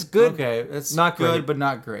 which is good. Okay, it's not good, great. but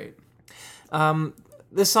not great.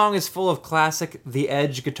 This song is full of classic The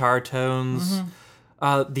Edge guitar tones.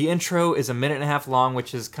 The intro is a minute and a half long,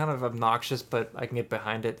 which is kind of obnoxious, but I can get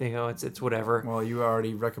behind it. You know, it's whatever. Well, you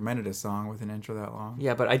already recommended a song with an intro that long.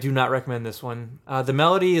 Yeah, but I do not recommend this one. The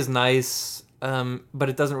melody is nice, but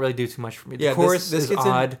it doesn't really do too much for me. The chorus is gets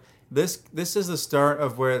odd. This is the start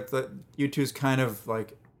of where the U2's kind of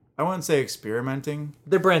like, I wouldn't say experimenting,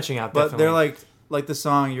 They're branching out, but definitely. they're like the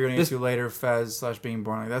song you're gonna get This- to later, Fez/Being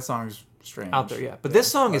Born. Like that song's strange out there, yeah. But this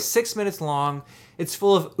song is 6 minutes long. It's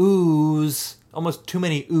full of oohs, almost too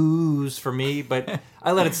many oohs for me, but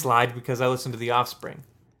I let it slide because I listen to The Offspring.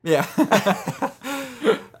 Yeah.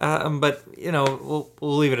 But, you know,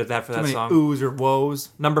 we'll leave it at that for Too that many song. oohs or woes.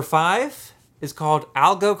 Number 5 is called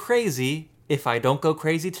I'll Go Crazy If I Don't Go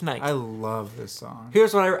Crazy Tonight. I love this song.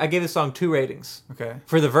 Here's what I gave this song 2 ratings. Okay.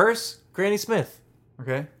 For the verse, Granny Smith.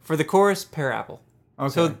 Okay. For the chorus, Pear Apple.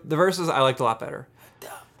 Okay. So the verses I liked a lot better.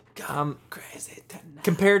 Crazy tonight.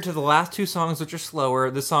 Compared to the last 2 songs, which are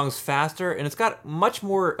slower, this song's faster, and it's got much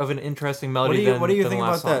more of an interesting melody What do you than think the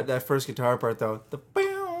about last song. that first guitar part though? The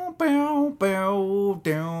bow bow bow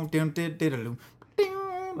down down diddle.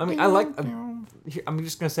 I mean, I like... I'm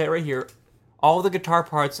just going to say it right here. All the guitar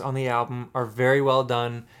parts on the album are very well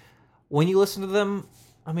done. When you listen to them,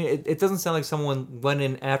 I mean, it doesn't sound like someone went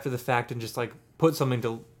in after the fact and just, like, put something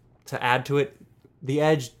to add to it. The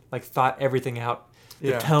Edge, like, thought everything out. The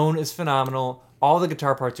Yeah. tone is phenomenal. All the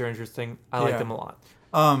guitar parts are interesting. I like Yeah. them a lot.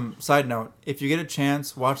 Side note, if you get a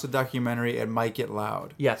chance, watch the documentary It Might Get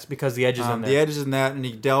Loud. Yes, because the Edge is in there. The Edge is in that, and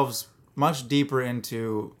he delves much deeper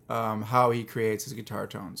into how he creates his guitar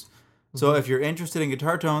tones. So if you're interested in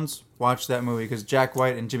guitar tones, watch that movie, because Jack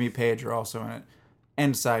White and Jimmy Page are also in it.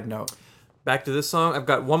 End side note. Back to this song. I've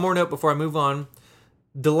got one more note before I move on.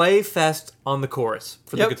 Delay fest on the chorus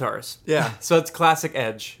for Yep. the guitars. Yeah. So it's classic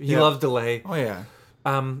Edge. He Yep. loves delay. Oh, yeah.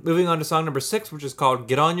 Moving on to song number 6, which is called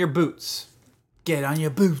Get On Your Boots, Get on your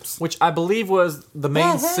boots. which I believe was the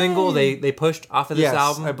main single they pushed off of this Yes,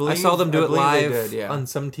 album. I saw them do it believe they live did, yeah. on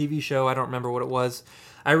some TV show. I don't remember what it was.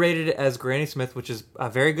 I rated it as Granny Smith, which is a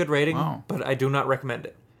very good rating, Wow. but I do not recommend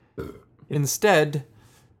it. Instead,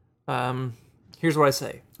 here's what I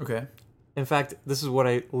say. Okay. In fact, this is what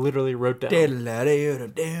I literally wrote down. Like,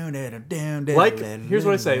 Here's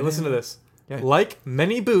what I say. Listen to this. Okay. Like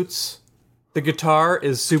many boots, the guitar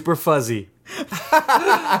is super fuzzy.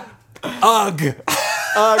 Ugh.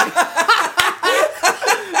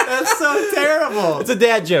 That's so terrible. It's a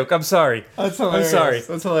dad joke. I'm sorry. That's I'm hilarious. sorry.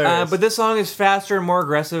 That's hilarious. But this song is faster and more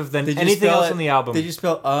aggressive than Did you anything spell else it- on the album. Did you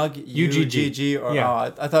spell UGG, UGG? or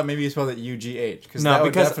Yeah. I thought maybe you spelled it UGH, because No, that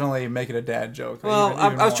would because- definitely make it a dad joke. well,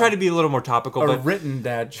 I was trying to be a little more topical, a but written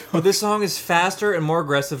dad joke. But this song is faster and more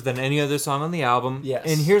aggressive than any other song on the album. Yes.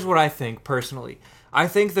 And here's what I think, personally. I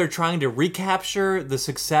think they're trying to recapture the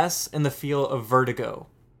success and the feel of Vertigo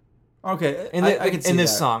Okay, in, I can see in this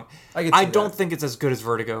that. song. I can I see don't that. think it's as good as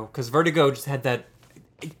Vertigo, because Vertigo just had that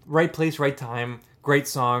right place, right time, great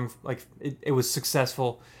song. Like, it was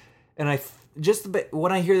successful. And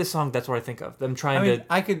when I hear this song, that's what I think of. Them trying I mean, to...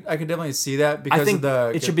 I could definitely see that because I think of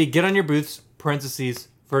the. it should be Get On Your Boots, parentheses,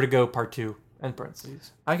 Vertigo Part 2, end parentheses.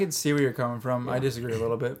 I could see where you're coming from. I disagree a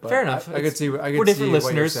little bit, but Fair enough. I could see. I could We're different see what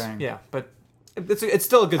listeners. you're saying. Yeah, but it's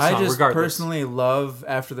still a good song, I just regardless. personally love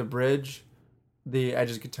After the Bridge, the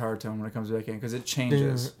Edge's guitar tone when it comes back in, because it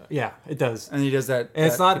changes, Yeah, it does. and he does that. And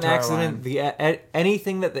it's that not an guitar accident. line.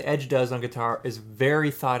 Anything that the Edge does on guitar is very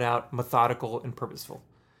thought out, methodical, and purposeful.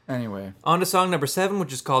 Anyway, On to song number 7,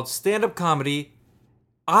 which is called Stand Up Comedy.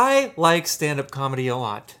 I like stand up comedy a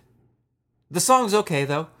lot. The song's okay,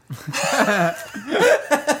 though.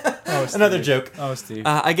 Another Steve. joke. Oh, Steve.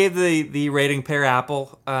 I gave the rating pear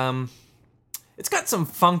apple. It's got some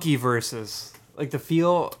funky verses, like the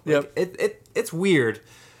feel. Yep. It's weird.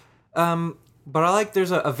 But I like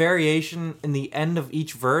there's a variation in the end of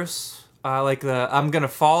each verse. Like the I'm gonna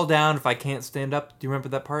fall down if I can't stand up. Do you remember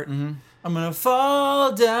that part? I'm gonna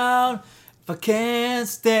fall down if I can't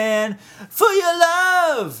stand for your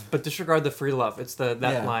love. But disregard the free love. It's that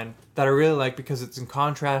Yeah. line that I really like because it's in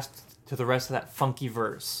contrast to the rest of that funky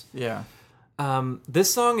verse. Yeah.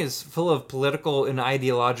 This song is full of political and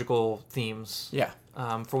ideological themes. Yeah.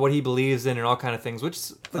 For what he believes in and all kind of things, which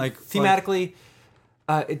is, Like- thematically,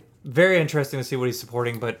 very interesting to see what he's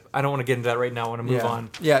supporting. But I don't want to get into that right now. I want to move yeah. on.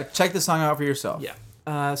 Yeah. Check the song out for yourself.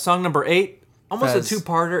 Yeah. Song number 8, almost Fez. a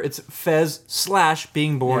two-parter. It's Fez /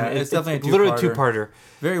 Being Born. Yeah, it's definitely a literally two-parter. two-parter.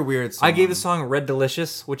 Very weird song. I gave the song Red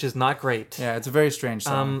Delicious, which is not great. Yeah, it's a very strange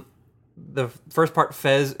song. The first part,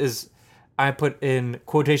 Fez, is I put in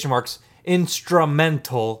quotation marks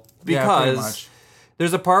instrumental Yeah, pretty because much.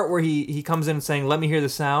 there's a part where he comes in saying "Let me hear the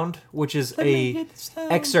sound," which is me a hear the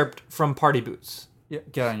sound. excerpt from Party Boots. Yeah,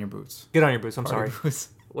 get on your boots. Get on your boots. I'm sorry. Boots.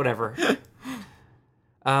 Whatever.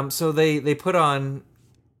 So they put on,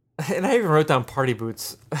 and I even wrote down Party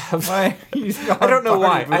Boots. Why? I don't know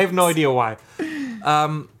why. I have no idea why.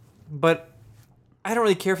 But I don't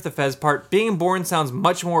really care for the Fez part. Being Born sounds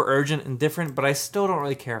much more urgent and different, but I still don't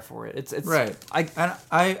really care for it. It's Right. I And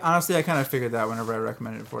I honestly, I kind of figured that whenever I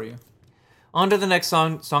recommended it for you. On to the next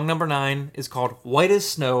song. Song number 9 is called White as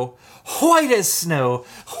Snow. White as snow.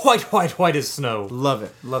 White as snow. Love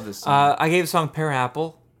it. Love this song. I gave the song Pear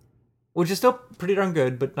Apple, which is still pretty darn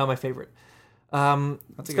good, but not my favorite. It's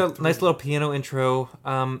a got good a nice little piano intro.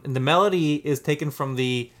 And the melody is taken from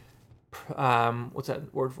the, what's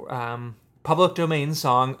that word for? Public domain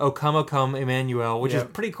song, O Come, Emmanuel, which is Yeah.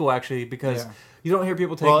 pretty cool, actually, because Yeah. you don't hear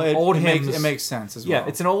people take well, old it hymns. makes sense as well. Yeah,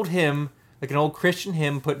 it's an old hymn, like an old Christian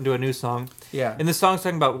hymn put into a new song. Yeah. And this song's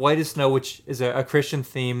talking about white as snow, which is a Christian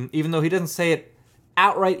theme. Even though he doesn't say it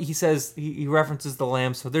outright, he says he references the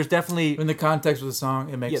lamb. So there's definitely in the context of the song,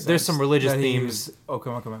 it makes sense. there's some religious that he themes. used, Oh,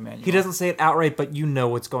 come, Emmanuel. he doesn't say it outright, but you know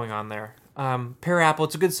what's going on there. Pear Apple,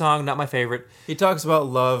 it's a good song, not my favorite. He talks about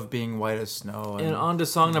love being white as snow. And on to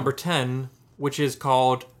song number 10, which is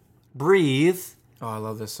called Breathe. Oh, I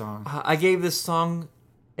love this song. I gave this song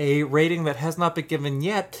a rating that has not been given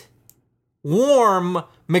yet. Warm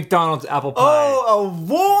McDonald's apple pie. Oh, a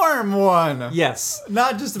warm one. Yes.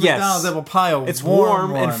 Not just a Yes. McDonald's apple pie. It's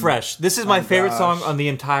warm one. and fresh. This is my Oh, favorite gosh. song on the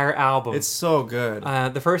entire album. It's so good.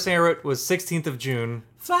 The first thing I wrote was 16th of June.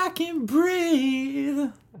 If I can breathe,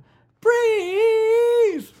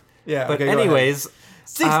 breathe. Yeah. But okay, go ahead. anyways,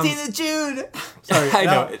 16th of June. Sorry, I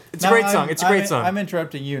know. now- It's a now great song. It's a great song. I'm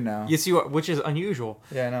interrupting you now. you see what, which is unusual.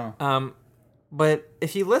 Yeah, I know. But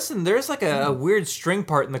if you listen, there's like a weird string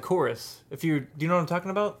part in the chorus. Do you know what I'm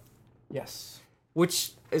talking about? Yes.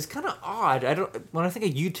 Which is kind of odd. When I think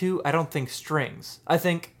of U2, I don't think strings. I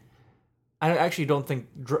actually don't think.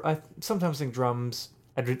 I sometimes think drums.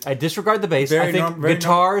 I disregard the bass. I think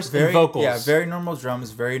guitars and vocals. Yeah, very normal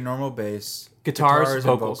drums, very normal bass. guitars and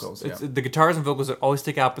vocals. yeah. It's the guitars and vocals that always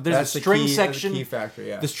stick out. But there's That's a the string key, section. That's the key factor,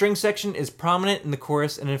 yeah. The string section is prominent in the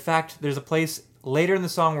chorus, and in fact, there's a place later in the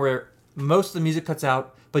song where most of the music cuts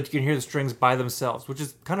out, but you can hear the strings by themselves, which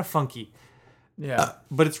is kind of funky. Yeah.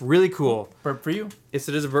 But it's really cool. For you? Yes,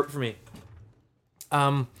 it is a verb for me.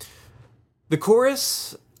 The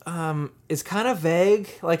chorus is kind of vague.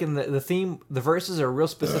 Like in the theme, the verses are real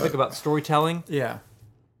specific about storytelling. Yeah.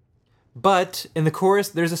 But in the chorus,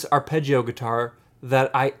 there's this arpeggio guitar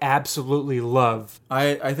that I absolutely love.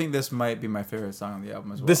 I think this might be my favorite song on the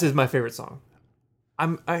album as well. This is my favorite song.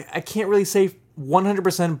 I can't really say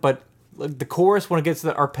 100%, but like the chorus when it gets to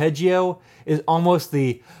the arpeggio is almost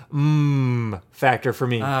the factor for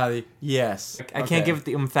me. Yes. I can't give it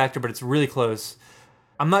the factor, but it's really close.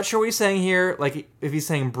 I'm not sure what he's saying here. Like if he's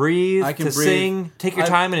saying breathe, I can to breathe. sing, take your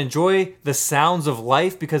time and enjoy the sounds of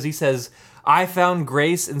life, because he says, I found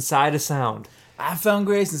grace inside a sound. I found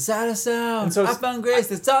grace inside a sound. And so I found grace.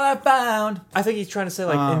 That's all I found. I think he's trying to say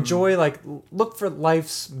like enjoy, like look for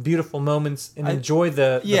life's beautiful moments and enjoy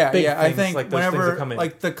the big things, I think like those things whenever that come in.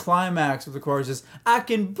 like the climax of the chorus is I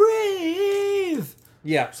can breathe.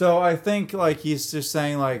 Yeah. So I think like he's just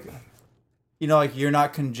saying like, you know, like you're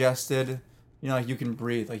not congested. You know, like you can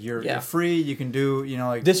breathe. Like you're free. You can do. You know,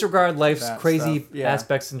 like Disregard life's that crazy stuff. Yeah.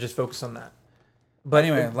 aspects and just focus on that. But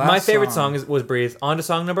anyway, my last favorite song. song was Breathe. On to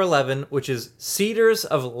song number 11, which is Cedars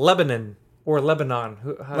of Lebanon or Lebanon.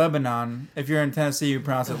 Lebanon. If you're in Tennessee, you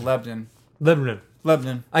pronounce it Lebanon. Lebanon.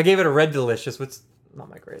 Lebanon. I gave it a Red Delicious, which is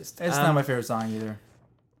not my greatest. It's not my favorite song either.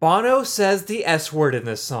 Bono says the S word in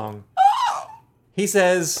this song. He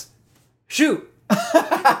says, shoot.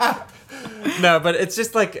 No, but it's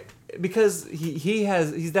just like because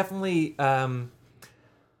he's definitely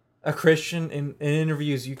a Christian in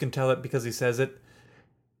interviews. You can tell it because he says it.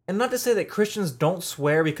 And not to say that Christians don't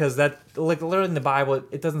swear, because that, like, literally in the Bible,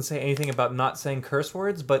 it doesn't say anything about not saying curse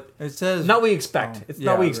words, but It says not what we expect. Oh, It's yeah,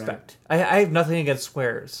 not what we right. expect. I have nothing against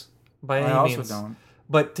swears by any I also means. don't.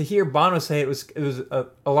 But to hear Bono say it was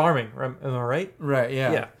alarming. Am I right? Right,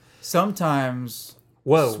 yeah. Yeah. Sometimes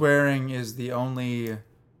Whoa. swearing is the only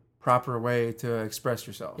proper way to express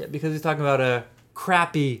yourself. Yeah, because he's talking about a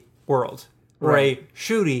crappy world or Right. a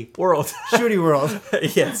shooty world. Shooty world.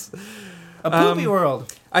 Yes. A poopy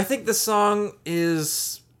world. I think the song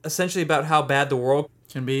is essentially about how bad the world.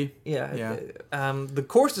 Can be. Yeah. The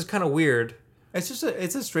chorus is kind of weird, It's just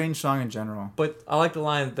it's a strange song in general. but I like the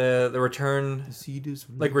line the return,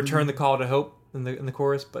 like return the call to hope in the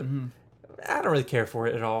chorus. But I don't really care for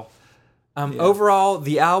it at all. Overall,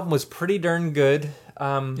 the album was pretty darn good.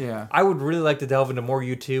 Yeah. I would really like to delve into more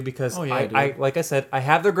U2 because Oh, yeah, I dude. like I said, I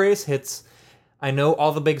have their greatest hits. I know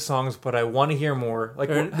all the big songs, but I want to hear more. Like,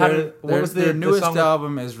 what was their the newest song?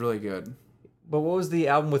 album is really good. But what was the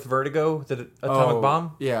album with Vertigo? The Atomic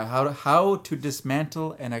Bomb? Yeah, how to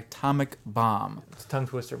dismantle an atomic bomb. It's a tongue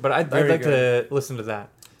twister. But I'd Very like good. to listen to that.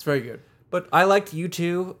 It's very good. But I liked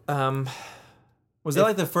U2. Was that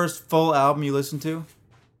like the first full album you listened to?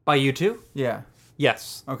 By U2? Yeah.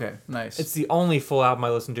 Yes. Okay, nice. It's the only full album I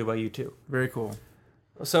listened to by U2. very cool.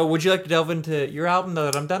 So would you like to delve into your album now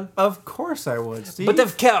that I'm done? Of course I would, Steve. But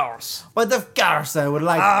of course. But of course I would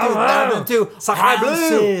like Oh, to wow. dive into Sacré bleu.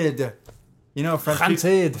 Rancid. You know,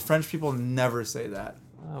 Rancid. French people never say that.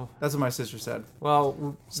 Oh. That's what my sister said. Well,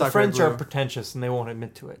 the Sacré French bleu. are pretentious and they won't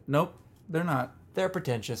admit to it. Nope, they're not. They're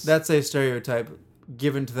pretentious. That's a stereotype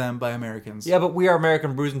given to them by Americans. Yeah, but we are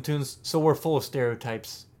American Brews and Tunes, so we're full of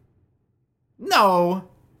stereotypes. No.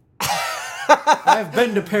 I've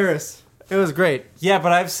been to Paris. It was great. Yeah,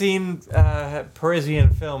 but I've seen Parisian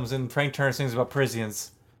films, and Frank Turner sings about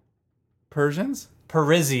Parisians. Persians?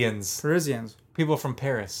 Parisians. Parisians. People from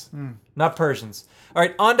Paris. Not Persians. All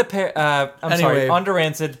right, on to Anyway. on to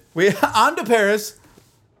Rancid. We on to Paris.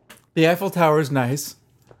 The Eiffel Tower is nice.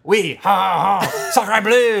 Oui, ha ha ha, sacré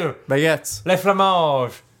bleu, Baguettes. les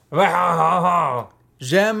flamands. Ha ha ha.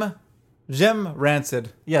 J'aime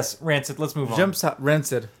Rancid. Yes, Rancid. Let's move on.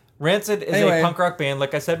 Rancid. Rancid is Anyway. a punk rock band.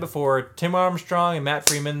 Like I said before, Tim Armstrong and Matt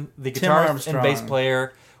Freeman, the Tim guitarist Armstrong. and bass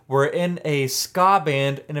player, were in a ska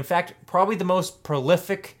band, and in fact, probably the most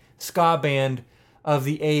prolific ska band of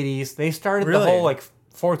the '80s. They started the Really? whole like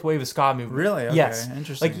fourth wave of ska movement. Really? Okay, Yes.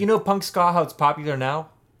 interesting. Like, you know, punk ska, how it's popular now.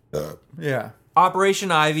 Yeah.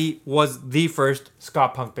 Operation Ivy was the first ska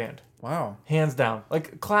punk band, Wow. hands down.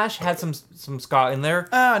 Like, Clash had some ska in there.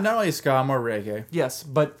 Not only ska, more reggae. Yes,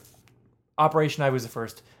 but Operation Ivy was the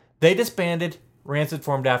first. They disbanded. Rancid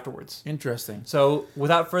formed afterwards. Interesting. So,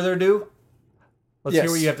 without further ado, let's Yes.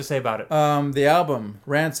 hear what you have to say about it. The album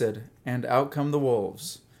Rancid and Out Come the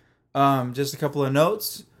Wolves. Just a couple of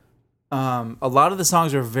notes. A lot of the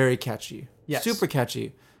songs are very catchy. Yes. Super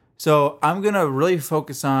catchy. So I'm gonna really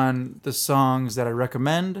focus on the songs that I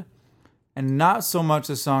recommend, and not so much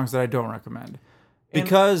the songs that I don't recommend, And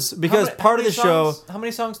because How part of many the show songs- How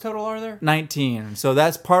many songs total are there? 19. So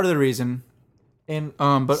that's part of the reason. And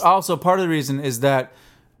But also part of the reason is that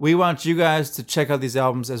we want you guys to check out these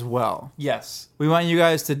albums as well. yes, We want you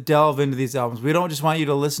guys to delve into these albums. We don't just want you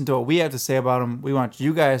to listen to what we have to say about them. We want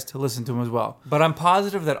you guys to listen to them as well. but I'm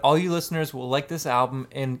positive that all you listeners will like this album.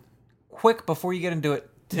 And quick, before you get into it,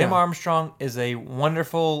 Tim Yeah. Armstrong is a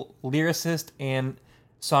wonderful lyricist and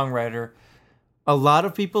songwriter. A lot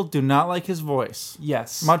of people do not like his voice,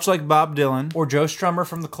 Yes. much like Bob Dylan. Or Joe Strummer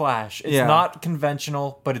from The Clash. It's Yeah. not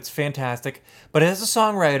conventional, but it's fantastic. But as a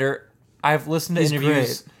songwriter, I've listened to He's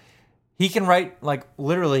interviews. great. He can write like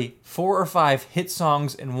literally 4 or 5 hit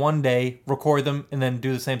songs in one day, record them, and then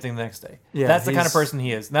do the same thing the next day. Yeah, That's the kind of he's- person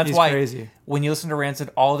he is. And that's he's why crazy. when you listen to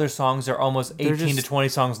Rancid, all their songs are almost 18 to just- 20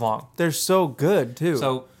 songs long. They're so good too.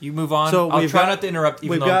 So you move on. So I'll we've try got- not to interrupt,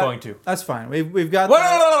 even we've though got- I'm going to. That's fine. We've got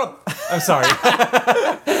I'm sorry.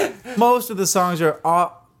 most of the songs are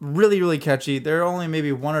all really really catchy. There are only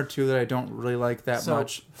maybe one or two that I don't really like that So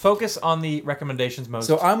much. focus on the recommendations most.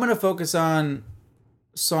 So I'm gonna focus on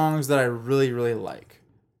songs that I really really like,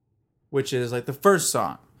 which is like the first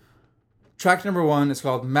song. Track number 1 is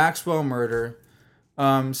called Maxwell Murder.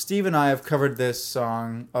 Steve and I have covered this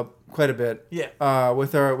song quite a bit. Yeah.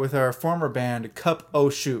 With our former band Cup O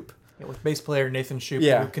Shoop. Yeah, with bass player Nathan Shoup,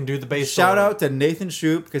 Yeah. who can do the bass Shout solo. out to Nathan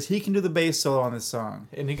Shoup because he can do the bass solo on this song.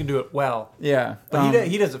 And he can do it well. Yeah, But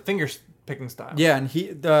he does a finger picking style. Yeah, and he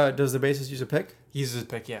does the bassist use a pick? He uses his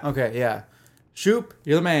pick, yeah. Okay, yeah. Shoop,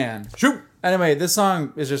 you're the man. Shoot. Anyway, this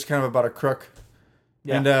song is just kind of about a crook.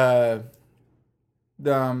 Yeah. And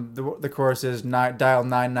the chorus is dial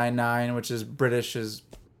 999, which is British's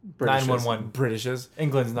 911. British's.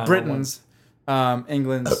 England's 911. Britain's.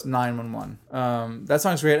 England's 911. That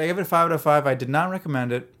song's great. I give it a 5 out of 5. I did not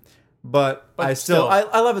recommend it, but I still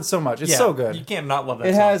I love it so much. It's so good. You can't not love that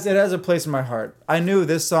It song. has a place in my heart. I knew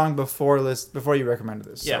this song before you recommended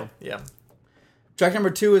this. Yeah, So. yeah. Track number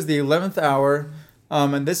 2 is The 11th Hour.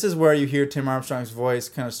 And this is where you hear Tim Armstrong's voice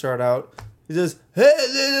kind of start out. He says, "Hey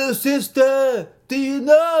little sister, do you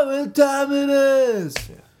know what time it is?"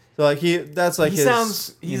 Yeah. So like he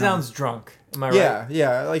sounds drunk. Am I right?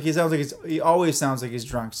 Yeah. Like he always sounds like he's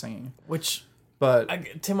drunk singing. Which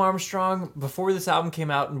But Tim Armstrong, before this album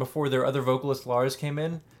came out and before their other vocalist Lars came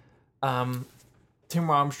in, Tim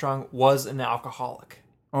Armstrong was an alcoholic.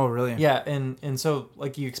 oh really? Yeah, and so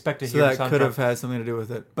like you expect to So hear that him could sound have had something to do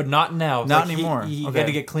with it. but not now. Not Like, anymore. He Okay. had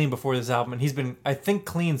to get clean before this album, and he's been, I think,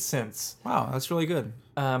 clean since. Wow, that's really good.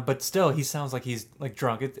 But still, he sounds like he's like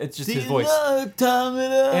drunk. It's just Do his you voice. know what time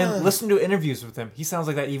it is? And listen to interviews with him. He sounds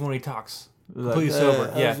like that even when he talks. Like, Completely "Hey, sober.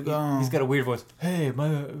 how's Yeah, it going?" he's got a weird voice. Hey, my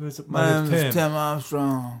My name's name's Tim. Tim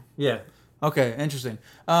Armstrong. Yeah. Okay, interesting.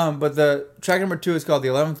 But the track number 2 is called The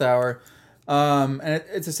 11th Hour. And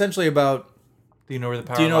it's essentially about, Do you know where the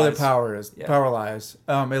power do you know where lies? the power is? Yeah. Power lies.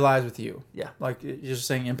 It lies with you. Yeah. Like you're just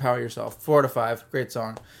saying, empower yourself. 4 out of 5. Great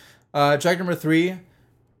song. Track number 3,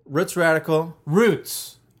 Roots Radical.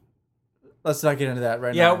 Roots. Let's not get into that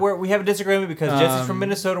right Yeah, now. we have a disagreement because Jesse's from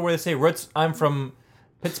Minnesota where they say roots. I'm from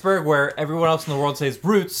Pittsburgh where everyone else in the world says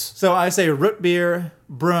roots. So I say root beer,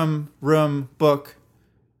 broom, room, book,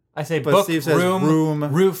 I say But book, Steve says room, room.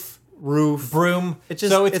 roof, roof. broom. It's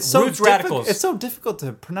just so it's so Roots Radicals. It's so difficult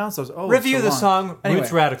to pronounce those. Oh, Review so the long. song Anyway.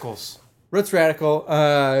 Roots Radicals. Roots Radical.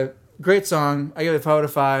 Great song. I give it 5 out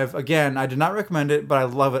of 5. Again, I did not recommend it, but I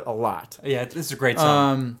love it a lot. Yeah, this is a great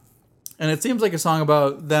song. And it seems like a song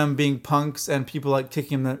about them being punks and people like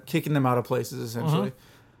kicking them out of places, essentially.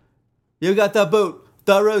 Mm-hmm. You got the boot,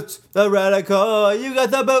 the roots, the radical. You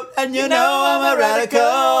got the boot, and you know I'm a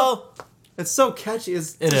radical. It's so catchy.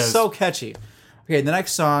 It's is. so catchy. Okay, the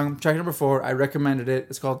next song, track number 4, I recommended it.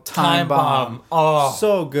 It's called Time Time Bomb. Oh.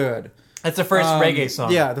 So good. That's the first reggae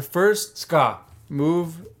song. Yeah, the first Ska.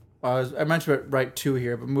 move, I mentioned it right 2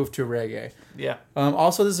 here, but move to reggae. Yeah.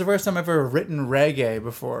 Also, this is the first time I've ever written reggae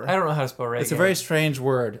before. I don't know how to spell reggae. It's a very strange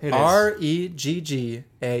word. It is.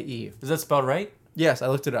 Reggae. Is that spelled right? Yes, I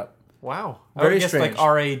looked it up. Wow. I Very would guess strange. like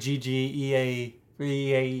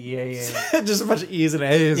RAGGEA. Just a bunch of E's and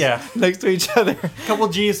A's Yeah. next to each other. Couple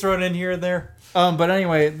G's thrown in here and there. But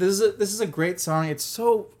anyway, this is a great song. It's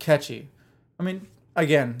so catchy. I mean,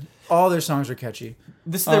 again, all their songs are catchy.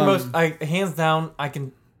 This is their most, hands down, I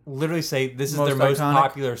can literally say this is their most iconic?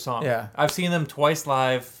 popular song. Yeah. I've seen them twice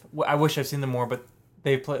live. I wish I've seen them more, but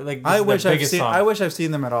they play like this I is wish their I've biggest seen. song. I wish I've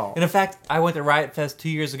seen them at all. And in fact, I went to Riot Fest 2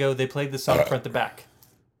 years ago. They played this song front to back.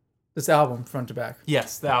 This album, front to back.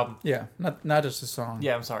 Yes, the album. Yeah, not just a song.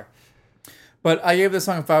 Yeah, I'm sorry. But I gave this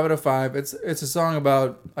song a 5 out of 5. It's a song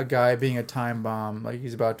about a guy being a time bomb, like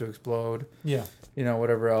he's about to explode. Yeah. You know,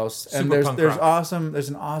 whatever else. And Super punk there's rock. there's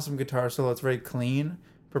an awesome guitar solo. It's very clean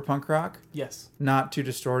for punk rock, Yes. not too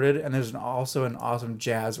distorted. And there's also an awesome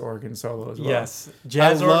jazz organ solo as well. Yes.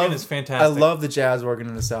 Jazz I organ love- is fantastic. I love the jazz organ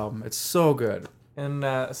in this album. It's so good. And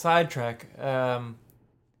sidetrack, I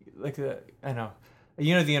know.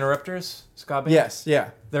 You know the Interrupters, ska band? Yes,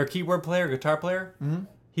 yeah. Their keyboard player, guitar player,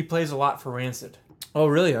 he plays a lot for Rancid. Oh,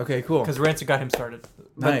 really? Okay, cool. Because Rancid got him started.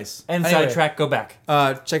 Nice. And Anyway. sidetrack, go back.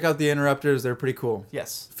 Check out the Interrupters. They're pretty cool.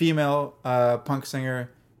 Yes. Female punk singer.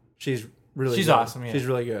 She's really She's good. awesome, yeah. She's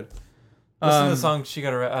really good. Listen to the song, she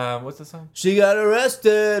got what's the song? She got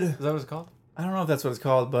arrested. Is that what it's called? I don't know if that's what it's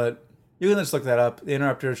called, but you can just look that up. The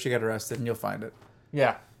Interrupters, She Got Arrested, and you'll find it.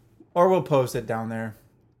 Yeah. Or we'll post it down there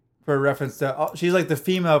for reference to. She's like the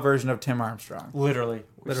female version of Tim Armstrong. Literally.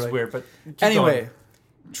 Which Literally. is weird, but keep Anyway,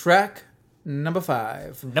 track number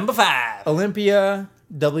 5. going. Number 5. Olympia,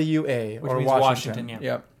 WA, Which or means Washington. Washington,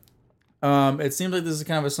 Yep. It seems like this is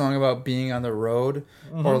kind of a song about being on the road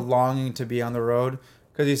or longing to be on the road.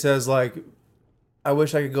 Because he says, like, I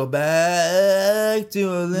wish I could go back to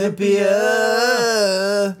Olympia.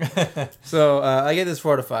 So I get this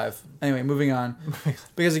 4 out of 5. Anyway, moving on.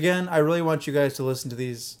 Because again, I really want you guys to listen to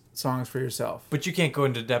these songs for yourself. But you can't go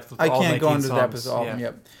into depth with I all can't 19 go into songs. depth with all of them. Yeah.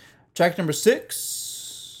 Yep. Track number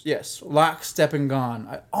 6. Yes, Lock, Step, and Gone.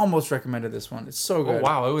 I almost recommended this one. It's so Oh, good.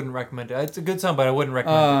 wow. I wouldn't recommend it. It's a good song, but I wouldn't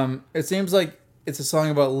recommend It seems like it's a song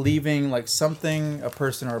about leaving like something, a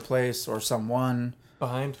person or a place or someone it.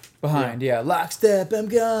 Behind. behind. Yeah. Lock, step, I'm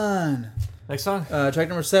gone. Next song. Track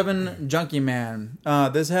number 7, Junkie Man.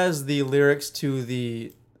 This has the lyrics to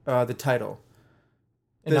the title.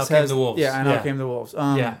 And Now Came the Wolves. Yeah, and Now Came the Wolves.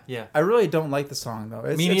 Yeah. I really don't like the song though.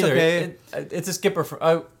 Me neither. Okay. It's a skipper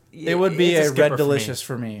for. It would be a skipper Red Delicious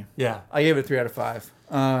for me. Yeah. I gave it 3 out of 5.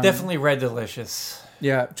 Definitely Red Delicious.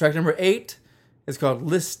 Yeah. Track number 8 is called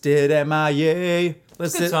Listed MIA.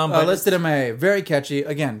 Good song, but Listed MIA. Very catchy.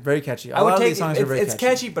 Again, very catchy. I would take these songs it. are very It's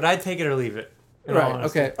catchy, but I'd take it or leave it. in all Right.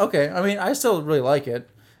 honesty. Okay. I mean, I still really like it.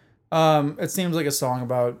 It seems like a song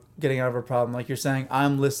about getting out of a problem. Like you're saying,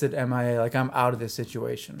 I'm listed MIA. Like I'm out of this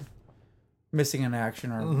situation, missing in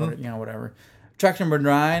action or whatever. Track number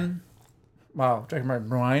 9. Wow. Track number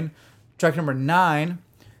 9. Track number 9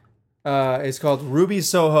 is called Ruby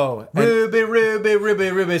Soho. And Ruby, Ruby, Ruby,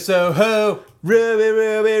 Ruby, Soho. Ruby,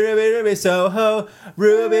 Ruby, Ruby, Ruby Soho.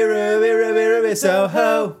 Ruby, Ruby, Ruby, Ruby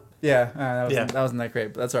Soho. Yeah, that wasn't that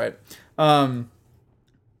great, but that's all right.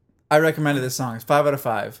 I recommended this song. It's 5 out of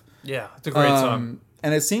 5. Yeah, it's a great song.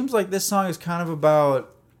 And it seems like this song is kind of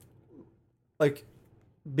about like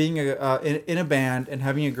being in a band and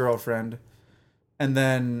having a girlfriend, and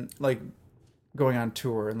then like going on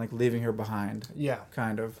tour and like leaving her behind. Yeah.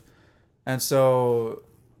 Kind of. And so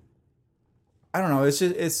I don't know.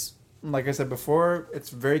 It's like I said before. It's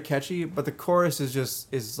very catchy, but the chorus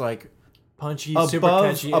is like Punchy, super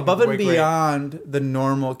catchy, above and great. beyond the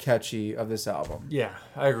normal catchy of this album. Yeah,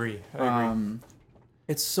 I agree.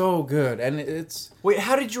 It's so good, and it's. Wait,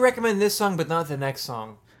 how did you recommend this song but not the next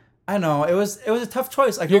song? I know it was a tough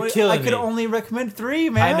choice. I could only recommend 3,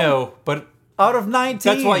 man. I know, but out of 19.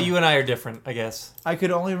 That's why you and I are different, I guess. I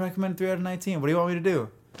could only recommend 3 out of 19. What do you want me to do?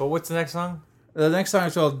 But what's the next song? The next song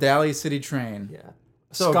is called Dally City Train. Yeah,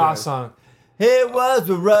 So ska good. song. It was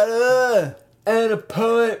a writer And a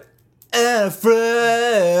poet. and a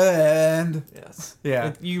friend. Yes.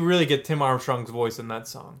 Yeah. You really get Tim Armstrong's voice in that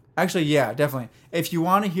song. Actually, yeah, definitely. If you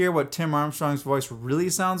want to hear what Tim Armstrong's voice really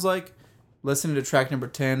sounds like, listen to track number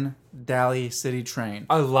 10, Dally City Train.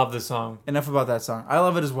 I love this song. Enough about that song. I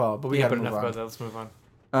love it as well, but we gotta move enough on. about that. Let's move on.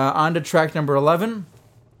 On to track number 11,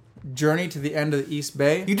 Journey to the End of the East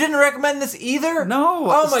Bay. You didn't recommend this either? No.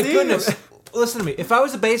 Oh my Steve. goodness. Listen to me. If I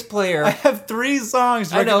was a bass player, I have 3 songs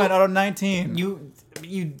to I know. recommend out of 19. you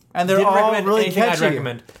And they're didn't all recommend really anything I'd catchy.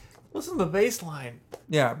 recommend. Listen to the bass line.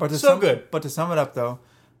 Yeah, but good. But to sum it up, though,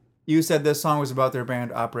 you said this song was about their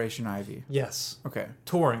band Operation Ivy. Yes. Okay.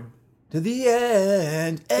 Touring. To the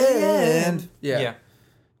end. Yeah.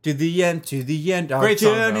 To the end. Our Great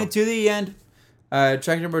song, journey though. to the end.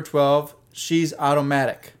 Track number 12, She's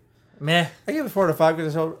Automatic. Meh. I give it 4 out of 5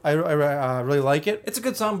 because I really like it. It's a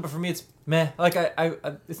good song, but for me, it's meh. Like I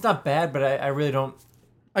it's not bad, but I really don't.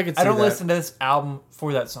 I could see I don't that. listen to this album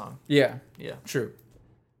for that song. Yeah, Yeah. true.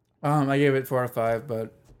 I gave it 4 out of 5,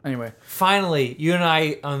 but anyway. Finally, you and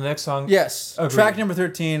I on the next song. Yes. Agreed. Track number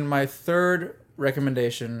 13, my third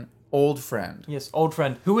recommendation, Old Friend. Yes, old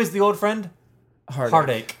friend. Who is the old friend?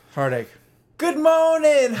 Heartache. Good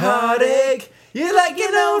morning, heartache. You like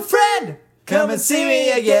an old friend? Come and see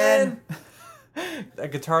me again.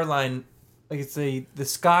 That guitar line, like it's the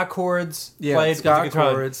ska chords Yeah, played ska with the guitar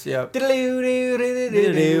line. chords. Yep.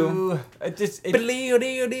 Diddle-oo-doo-doo-doo-doo-doo. It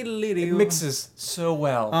It mixes so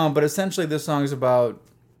well. But essentially, this song is about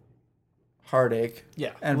heartache.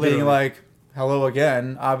 Yeah, And literally. being like, hello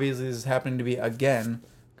again. Obviously, this is happening to be again.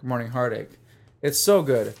 Good morning, heartache. It's so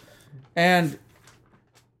good. And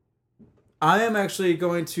I am actually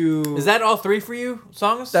going to... Is that all 3 for you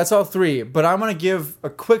songs? That's all 3. But I'm going to give a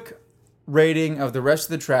quick rating of the rest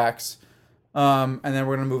of the tracks. And then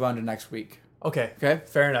we're going to move on to next week. okay. Okay?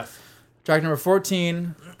 Fair enough. Track number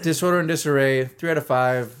 14, Disorder and Disarray, 3 out of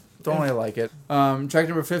 5. Don't really like it. Track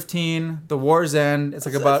number 15, The War's End. It's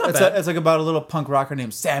like That's not bad. it's like about a little punk rocker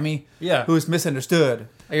named Sammy, Yeah. who's misunderstood.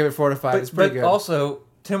 I give it 4 out of 5. It's pretty good. Also,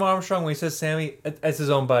 Tim Armstrong, when he says Sammy, it's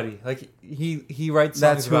his own buddy. Like he writes songs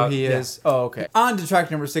That's who about he yeah. is. Oh, okay. On to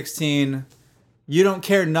track number 16, You Don't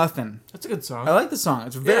Care Nothing. That's a good song. I like the song.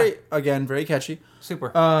 It's very catchy.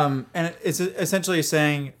 Super. And it's essentially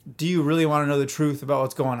saying, do you really want to know the truth about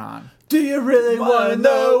what's going on? Do you really Want to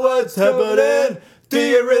know what's happening? Do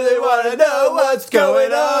you really want to know what's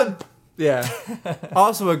going on? Yeah.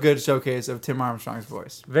 Also a good showcase of Tim Armstrong's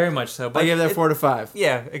voice. Very much so. But I give that 4 to 5.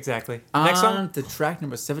 Yeah, exactly. Next song. On to track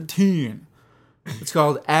number 17. It's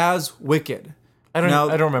called As Wicked. I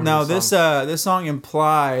don't remember. Now this song. this song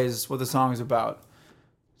implies what the song is about.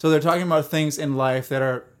 So they're talking about things in life that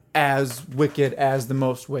are as wicked as the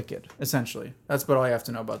most wicked, essentially. That's about all you have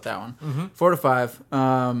to know about that one. Mm-hmm. 4 to 5.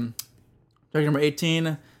 Track number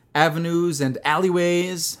 18, Avenues and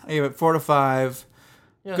Alleyways. I give it 4 to 5.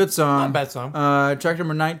 Yeah, Good song. Not a bad song. Track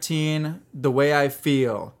number 19, The Way I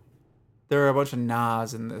Feel. there are a bunch of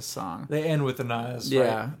Nas in this song. They end with the Nas.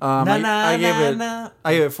 Yeah. Right? I gave it na.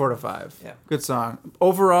 I gave it 4 to 5. Yeah. Good song.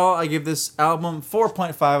 Overall, I give this album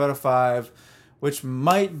 4.5 out of 5, which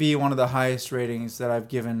might be one of the highest ratings that I've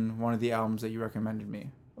given one of the albums that you recommended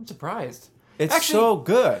me. I'm surprised. It's Actually, so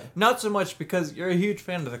good. Not so much because you're a huge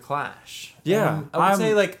fan of The Clash. Yeah,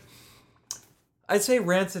 And I'd say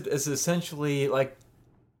Rancid is essentially like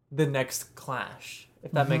the next Clash,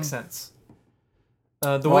 if that makes sense.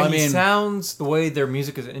 The way he sounds, the way their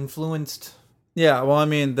music is influenced. Yeah, well, I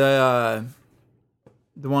mean, the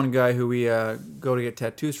one guy who we go to get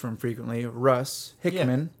tattoos from frequently, Russ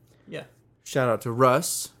Hickman. Yeah. Shout out to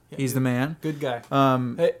Russ. He's the man. Good guy. His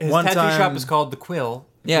One tattoo time, shop is called The Quill.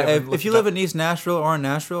 Yeah, if you live in East Nashville or in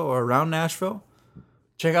Nashville or around Nashville,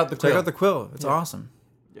 check out The Quill. check out the Quill. It's awesome.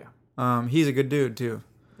 Yeah. He's a good dude too.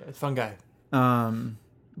 Yeah, it's a fun guy.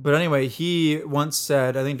 But anyway, he once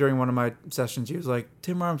said, I think during one of my sessions, he was like,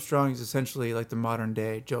 Tim Armstrong is essentially like the modern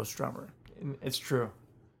day Joe Strummer. And it's true.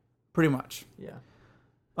 Pretty much. Yeah.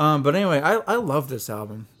 But anyway, I love this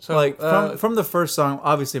album. So, like from the first song,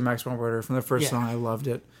 obviously Maximum Murder, from the first Yeah. song, I loved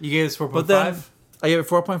it. You gave this 4.5? But then I gave it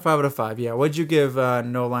 4.5 out of 5. Yeah. What'd you give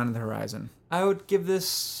No Line on the Horizon? I would give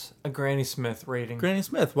this a Granny Smith rating. Granny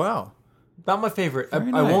Smith. Wow. Not my favorite. I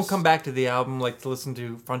Very won't nice. come back to the album like to listen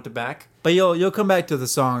to front to back. But you'll come back to the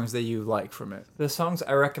songs that you like from it. The songs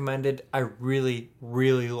I recommended, I really,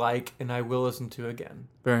 really like, and I will listen to again.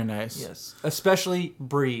 Very nice. Yes, especially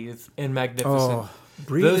 "Breathe" and "Magnificent." Oh,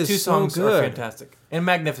 Breathe Those is two so songs are good. fantastic, and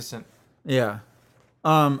 "Magnificent." Yeah.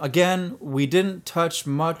 Again, we didn't touch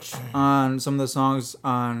much on some of the songs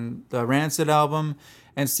on the Rancid album,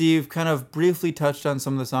 and Steve kind of briefly touched on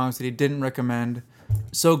some of the songs that he didn't recommend.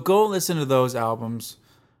 So go listen to those albums.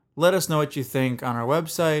 Let us know what you think on our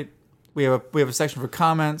website. We have a section for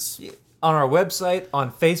comments On our website, on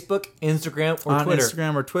Facebook, Instagram, or on Twitter.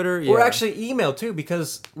 Instagram or Twitter. Yeah. Or actually email too,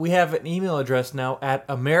 because we have an email address now at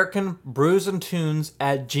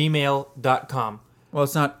AmericanBrewsandTunes@gmail.com. Well,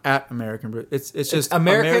 it's not at American Brew. It's just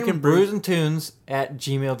American Brew. Brews and Tunes at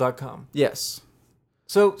gmail.com. Yes.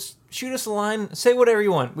 So shoot us a line, say whatever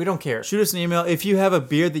you want. We don't care. Shoot us an email if you have a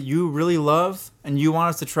beer that you really love and you want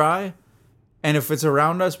us to try, and if it's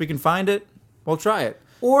around us, we can find it. We'll try it.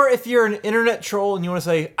 Or if you're an internet troll and you want to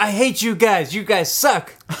say, I hate you guys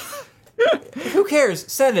suck. Who cares?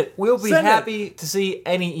 Send it. We'll be Send it. happy to see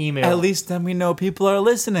any email. At least then we know people are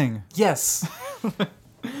listening. Yes.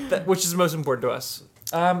 Which is most important to us.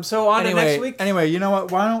 So on to next week. Anyway, you know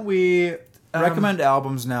what? Why don't we recommend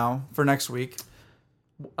albums now for next week?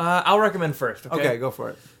 I'll recommend first. Okay, go for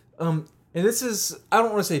it. And this is, I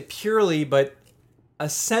don't want to say purely, but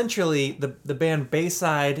essentially the band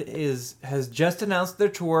Bayside has just announced their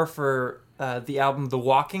tour for the album The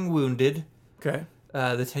Walking Wounded, Okay.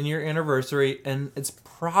 the 10-year anniversary, and it's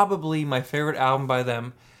probably my favorite album by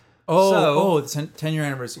them. Oh, the 10-year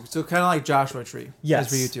anniversary. So kind of like Joshua Tree. Yes.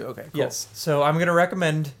 That's for you too. Okay, cool. Yes. So I'm going to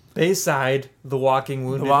recommend Bayside, The Walking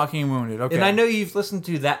Wounded. The Walking Wounded. Okay. And I know you've listened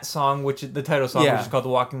to that song, which is the title song, Yeah. which is called The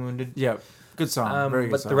Walking Wounded. Yep. Good song. Very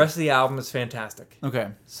good But song. the rest of the album is fantastic. Okay.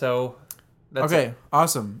 So that's Okay. it.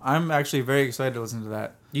 Awesome. I'm actually very excited to listen to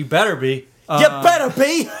that. You better be. You better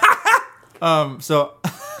be. So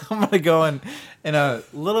I'm gonna go in a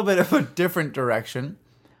little bit of a different direction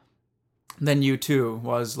than you two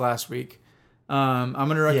was last week. I'm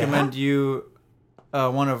gonna recommend you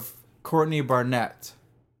one of Courtney Barnett,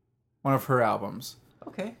 one of her albums.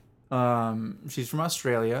 Okay. She's from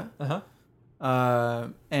Australia, Uh-huh.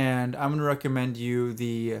 and I'm gonna recommend you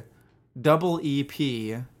the double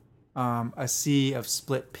EP, A Sea of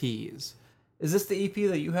Split Peas. Is this the EP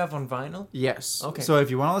that you have on vinyl? Yes. Okay. So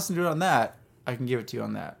if you want to listen to it on that, I can give it to you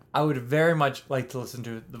on that. I would very much like to listen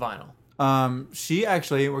to the vinyl. She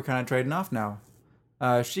actually, we're kind of trading off now.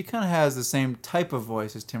 She kind of has the same type of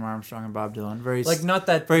voice as Tim Armstrong and Bob Dylan. Very Like not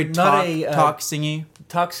that very not talk a talk singy.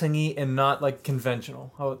 talk singy and not like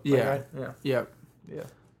conventional. Yeah. Right? Yeah. Yep. Yeah.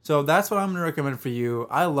 So that's what I'm gonna recommend for you.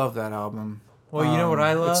 I love that album. Well, you know what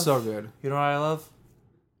I love? It's so good. You know what I love?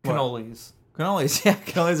 What? Cannolis. Cannolis, yeah,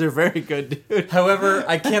 cannolis are very good, dude. However,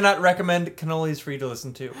 I cannot recommend cannolis for you to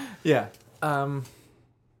listen to. Yeah.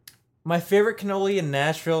 My favorite cannoli in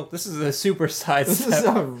Nashville. This is a super side This is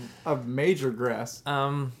step. a major grass.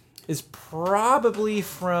 Is probably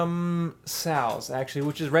from Sal's actually,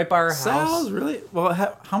 which is right by our house. Sal's, really? Well,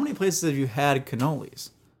 how many places have you had cannolis?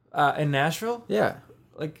 In Nashville, Yeah.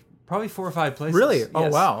 like probably 4 or 5 places. Really? Oh,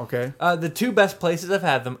 Yes. wow. Okay. The 2 best places I've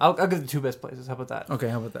had them. I'll give the 2 best places. How about that? Okay,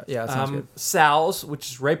 how about that? Yeah, that sounds good. Sal's, which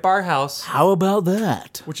is right by our house, How about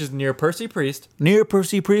that? which is near Percy Priest. Near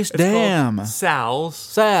Percy Priest It's Dam. called Sal's,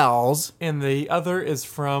 Sal's. and the other is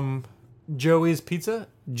from Joey's Pizza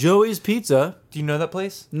Joey's Pizza. Do you know that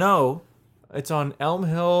place? No. It's on Elm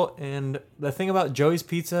Hill, and the thing about Joey's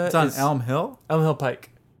Pizza It's on is Elm Hill? Elm Hill Pike.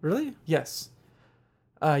 Really? Yes.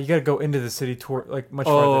 You got to go into the city tour, like much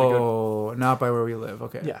farther to go. Oh, not by where we live.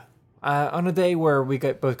 Okay. Yeah. On a day where we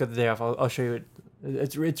both got the day off, I'll show you it.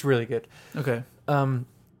 It's really good. Okay.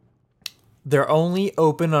 They're only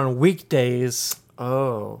open on weekdays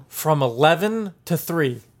Oh. from 11 to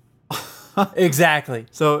 3. Exactly.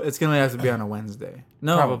 So it's going to have to be on a Wednesday.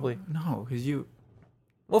 No. Probably. No, because you...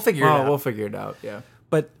 We'll figure it Oh, out. we'll figure it out, yeah.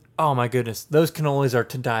 But, oh my goodness, those cannolis are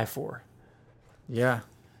to die for. Yeah.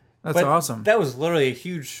 That's But awesome. That was literally a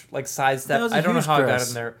huge sidestep. That was a I don't know huge how I got grass.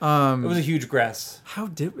 in there. Um, It was a huge grass. How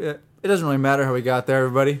did... It doesn't really matter how we got there,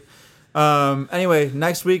 everybody. Anyway,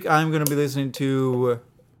 next week I'm going to be listening to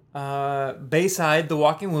Bayside, The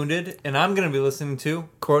Walking Wounded, and I'm going to be listening to...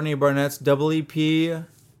 Courtney Barnett's double EP,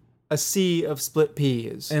 A Sea of Split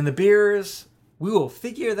Peas. And the beers, we will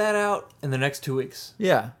figure that out in the next 2 weeks.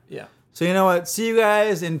 Yeah. Yeah. So you know what? See you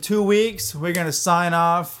guys in 2 weeks. We're going to sign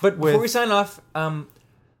off. But with... before we sign off,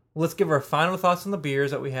 let's give our final thoughts on the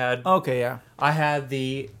beers that we had. Okay, yeah. I had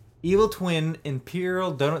the Evil Twin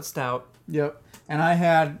Imperial Donut Stout. Yep. And I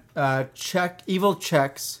had Evil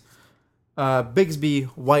Check's Bigsby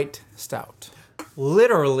White Stout.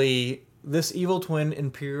 Literally, this Evil Twin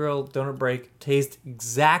Imperial Donut Break tastes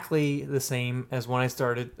exactly the same as when I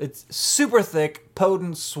started. It's super thick,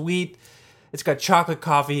 potent, sweet. It's got chocolate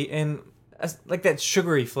coffee and like that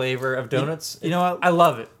sugary flavor of donuts. You know what? I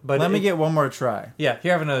love it. But Let me get one more try. Yeah,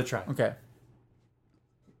 here, have another try. Okay.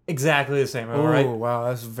 Exactly the same, am I Oh, right? wow.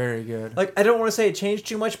 That's very good. Like, I don't want to say it changed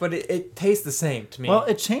too much, but it tastes the same to me. Well,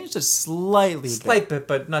 it changed a slight bit,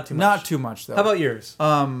 but not too much. Not too much, though. How about yours?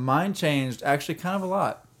 Mine changed actually kind of a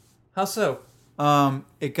lot. How so?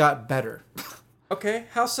 It got better. Okay,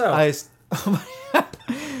 how so? How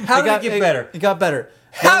did it get better? It got better.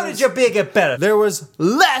 How did your beer get better? There was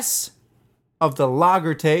less of the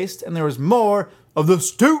lager taste, and there was more of the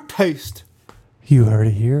stout taste. You heard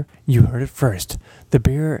it here. You heard it first. The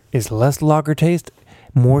beer is less lager taste,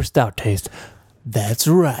 more stout taste. That's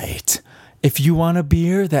right. If you want a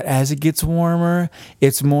beer that as it gets warmer,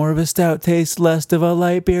 it's more of a stout taste, less of a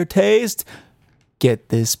light beer taste, get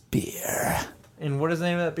this beer. And what is the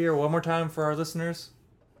name of that beer? One more time for our listeners.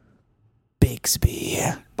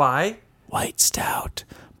 Bigsby By White Stout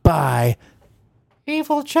by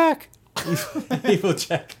Evil Check. Evil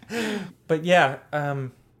Check. But yeah,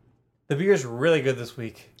 the beer is really good this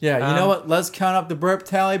week. Yeah, you know what? Let's count up the burp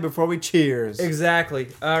tally before we cheers. Exactly.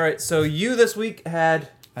 All right. So you this week I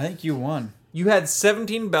think you won. You had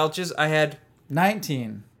 17 belches. I had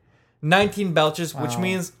 19 belches, which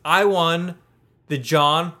means I won the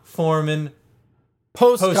John Foreman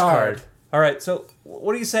postcard. All right. So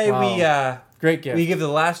what do you say Great gift. we give the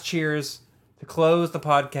last cheers to close the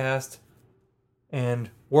podcast and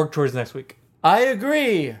work towards next week? I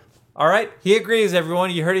agree. All right. He agrees,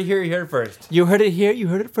 everyone. You heard it here. You heard it first. You heard it here. You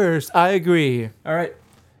heard it first. I agree. All right.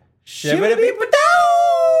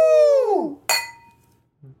 Shibbidi-beep-a-doo!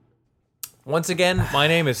 Once again, my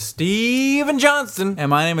name is Steven Johnston. And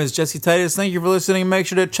my name is Jesse Titus. Thank you for listening. Make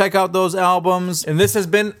sure to check out those albums. And this has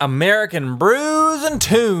been American Brews and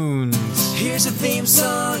Tunes. Here's a theme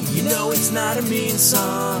song, you know it's not a mean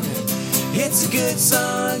song. It's a good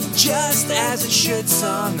song, just as it should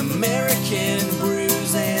song. American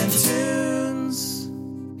Brews and Tunes.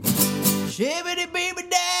 Shibbidi-bee